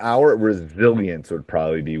to you for an hour, resilience would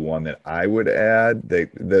probably be one that I would add.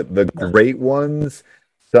 The great ones,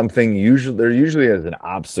 they're usually as an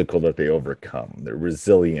obstacle that they overcome. They're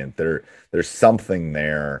resilient. There's something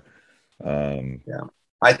there. Yeah,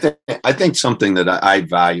 I think something that I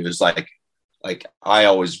value is like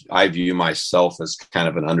I view myself as kind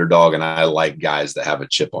of an underdog, and I like guys that have a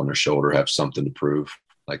chip on their shoulder, have something to prove.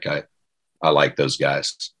 Like I like those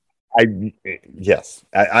guys.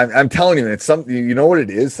 I'm telling you, it's something. You know what it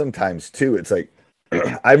is sometimes too. It's like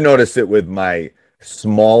I've noticed it with my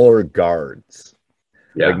smaller guards,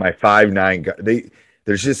 like my 5'9".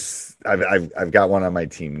 There's just I've got one on my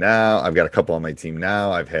team now. I've got a couple on my team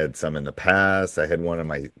now. I've had some in the past. I had one on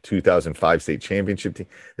my 2005 state championship team.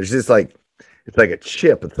 There's just like it's like a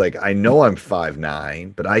chip. It's like I know I'm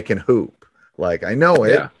 5'9", but I can hoop. Like I know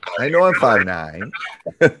it. Yeah. I know I'm 5'9".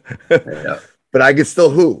 Yeah. But I can still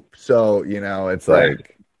hoop. So, it's right.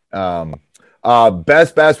 Like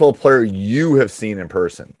best basketball player you have seen in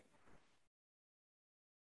person.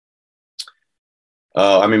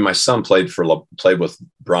 I mean, my son played with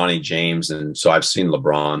Bronny James, and so I've seen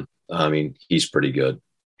LeBron. I mean, he's pretty good.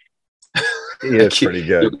 He is pretty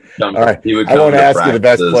good. All right. I won't ask you the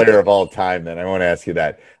best player of all time then. I won't ask you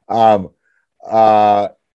that.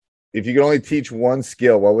 If you could only teach one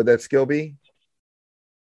skill, what would that skill be?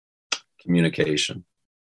 Communication.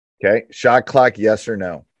 Okay. Shot clock, yes or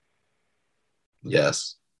no?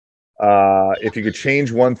 Yes. If you could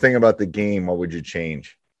change one thing about the game, what would you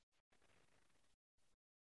change?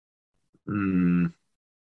 I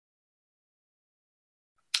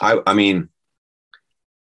mean,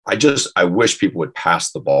 I wish people would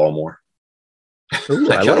pass the ball more.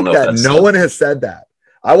 Ooh, I like that. No one has said that.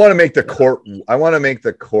 I want to make the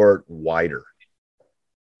court wider.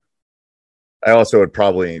 I'd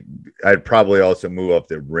probably also move up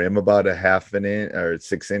the rim about a half an inch or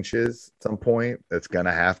 6 inches at some point. That's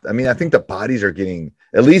gonna have to. I mean, I think the bodies are getting,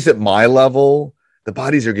 at least at my level, the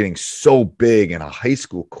bodies are getting so big in a high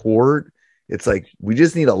school court. It's like we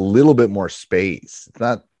just need a little bit more space. It's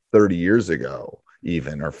not 30 years ago,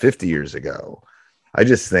 even, or 50 years ago. I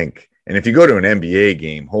just think, and if you go to an NBA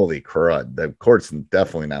game, holy crud, the court's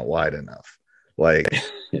definitely not wide enough. Like,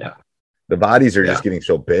 yeah, the bodies are just getting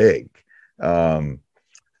so big. So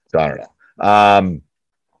I don't know.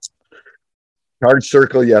 Charge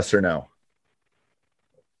circle, yes or no?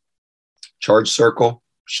 Charge circle,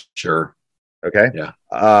 sure. Okay.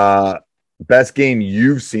 Yeah. Best game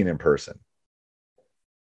you've seen in person?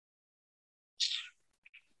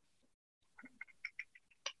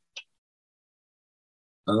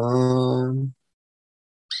 I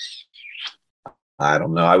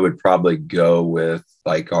don't know. I would probably go with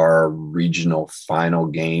like our regional final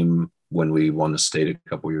game when we won the state a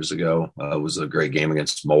couple years ago. It was a great game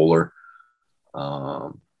against Moeller.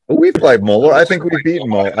 We played Moeller. I think we've beaten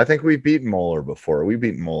Moeller. I think we've beaten Moeller before. We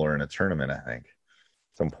beat Moeller in a tournament, I think,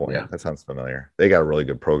 at some point. Yeah. That sounds familiar. They got a really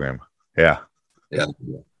good program. Yeah. Yeah.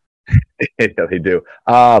 Yeah, they do.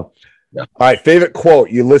 Yeah. All right. Favorite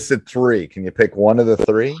quote. You listed 3. Can you pick one of the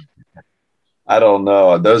 3? I don't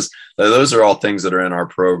know. Those are all things that are in our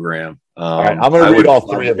program. All right. I'm going to read all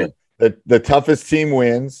 3 of them. The toughest team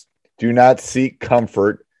wins. Do not seek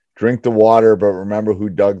comfort. Drink the water, but remember who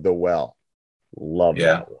dug the well. Love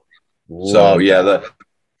that.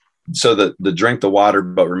 So the drink the water,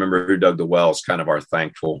 but remember who dug the well is kind of our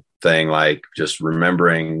thankful thing. Like just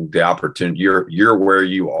remembering the opportunity. You're where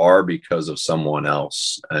you are because of someone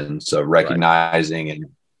else, and so recognizing and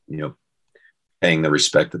paying the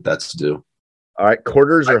respect that's due. All right,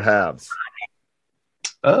 quarters or halves?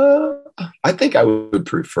 I think I would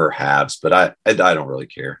prefer halves, but I don't really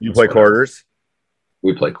care. You play quarters?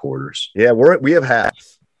 We play quarters. Yeah, we have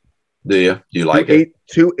halves. Do you? Do you like it?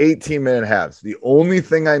 2 18-minute halves. The only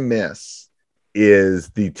thing I miss is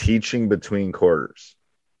the teaching between quarters.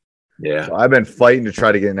 Yeah. So I've been fighting to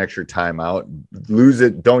try to get an extra timeout. Lose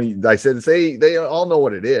it. They all know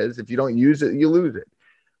what it is. If you don't use it, you lose it.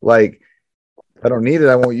 Like, if I don't need it,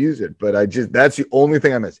 I won't use it. But that's the only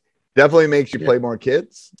thing I miss. Definitely makes you play more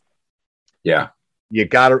kids. Yeah.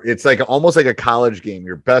 It's like almost like a college game.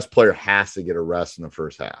 Your best player has to get a rest in the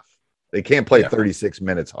first half. They can't play 36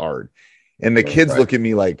 minutes hard. And the kids look at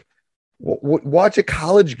me like, watch a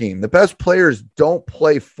college game. The best players don't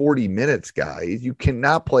play 40 minutes, guys. You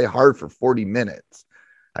cannot play hard for 40 minutes.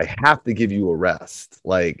 I have to give you a rest.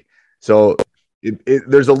 Like, so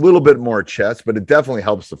there's a little bit more chess, but it definitely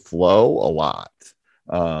helps the flow a lot.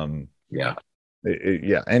 Yeah.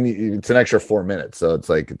 And it's an extra 4 minutes. So it's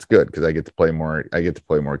like, it's good because I get to play more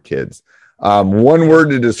kids. One word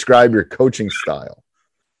to describe your coaching style.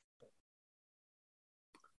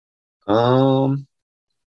 I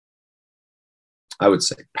would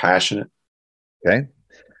say passionate. Okay.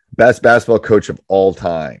 Best basketball coach of all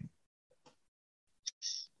time.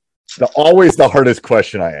 Always the hardest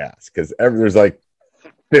question I ask because there's like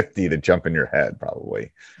 50 to jump in your head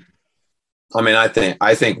probably. I mean, I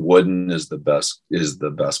think Wooden is the best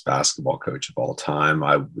basketball coach of all time.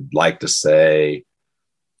 I would like to say,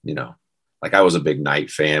 like I was a big Knight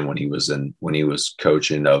fan when he was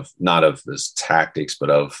coaching, of not of his tactics, but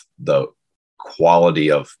of the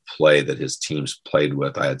quality of play that his teams played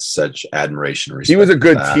with. I had such admiration. He was a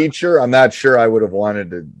good teacher. I'm not sure I would have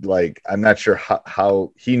wanted to, I'm not sure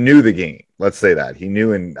how he knew the game. Let's say that he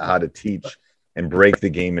knew how to teach and break the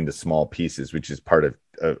game into small pieces, which is part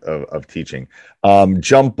of teaching.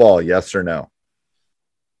 Jump ball, yes or no?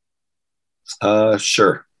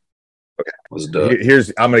 Sure. Okay.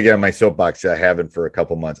 I'm going to get on my soapbox. I haven't for a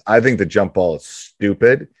couple months. I think the jump ball is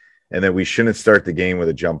stupid, and that we shouldn't start the game with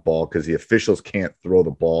a jump ball because the officials can't throw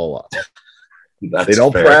the ball up. They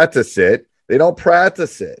don't practice it.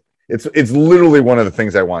 It's literally one of the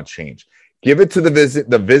things I want changed. Give it to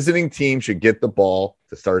the visiting team should get the ball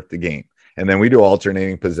to start the game, and then we do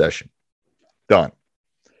alternating possession. Done.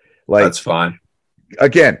 That's fine.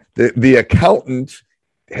 Again, the accountant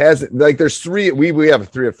has, there's three. We have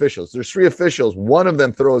 3 officials. There's 3 officials. One of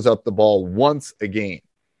them throws up the ball once a game.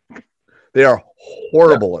 They are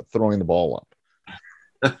horrible at throwing the ball up.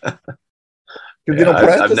 They don't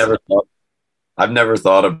practice. I've never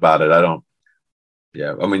thought about it. I don't.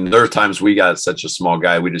 Yeah, I mean, there are times we got such a small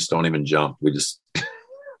guy, we just don't even jump. We just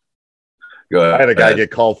go ahead. I had a guy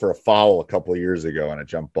get called for a foul a couple of years ago on a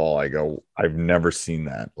jump ball. I go, I've never seen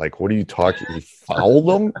that. Like, what are you talking? You fouled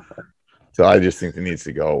them? So I just think it needs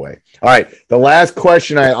to go away. All right. The last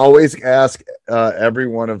question I always ask every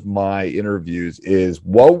one of my interviews is,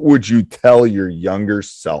 what would you tell your younger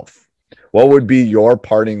self? What would be your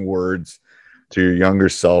parting words to your younger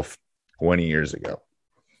self 20 years ago,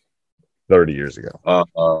 30 years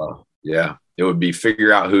ago? Yeah, it would be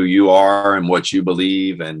figure out who you are and what you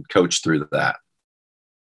believe and coach through that.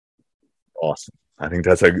 Awesome. I think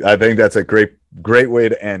that's a great way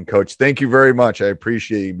to end, Coach. Thank you very much. I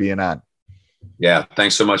appreciate you being on. Yeah,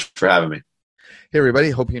 thanks so much for having me. Hey, everybody.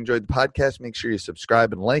 Hope you enjoyed the podcast. Make sure you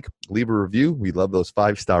subscribe and like. Leave a review. We love those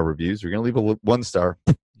 5-star reviews. We're going to leave a 1-star.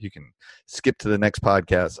 You can skip to the next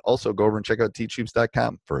podcast. Also, go over and check out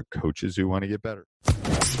teachhoops.com for coaches who want to get better.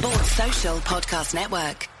 Sports Social Podcast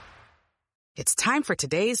Network. It's time for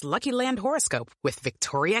today's Lucky Land horoscope with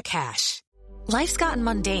Victoria Cash. Life's gotten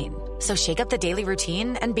mundane, so shake up the daily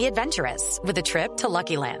routine and be adventurous with a trip to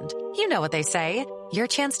Lucky Land. You know what they say. Your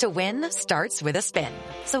chance to win starts with a spin.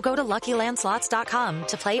 So go to LuckyLandSlots.com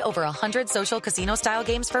to play over 100 social casino-style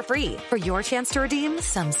games for free for your chance to redeem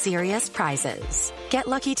some serious prizes. Get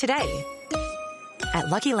lucky today at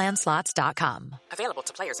LuckyLandSlots.com. Available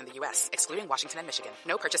to players in the U.S., excluding Washington and Michigan.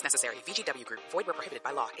 No purchase necessary. VGW Group. Void where prohibited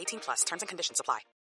by law. 18+. Terms and conditions apply.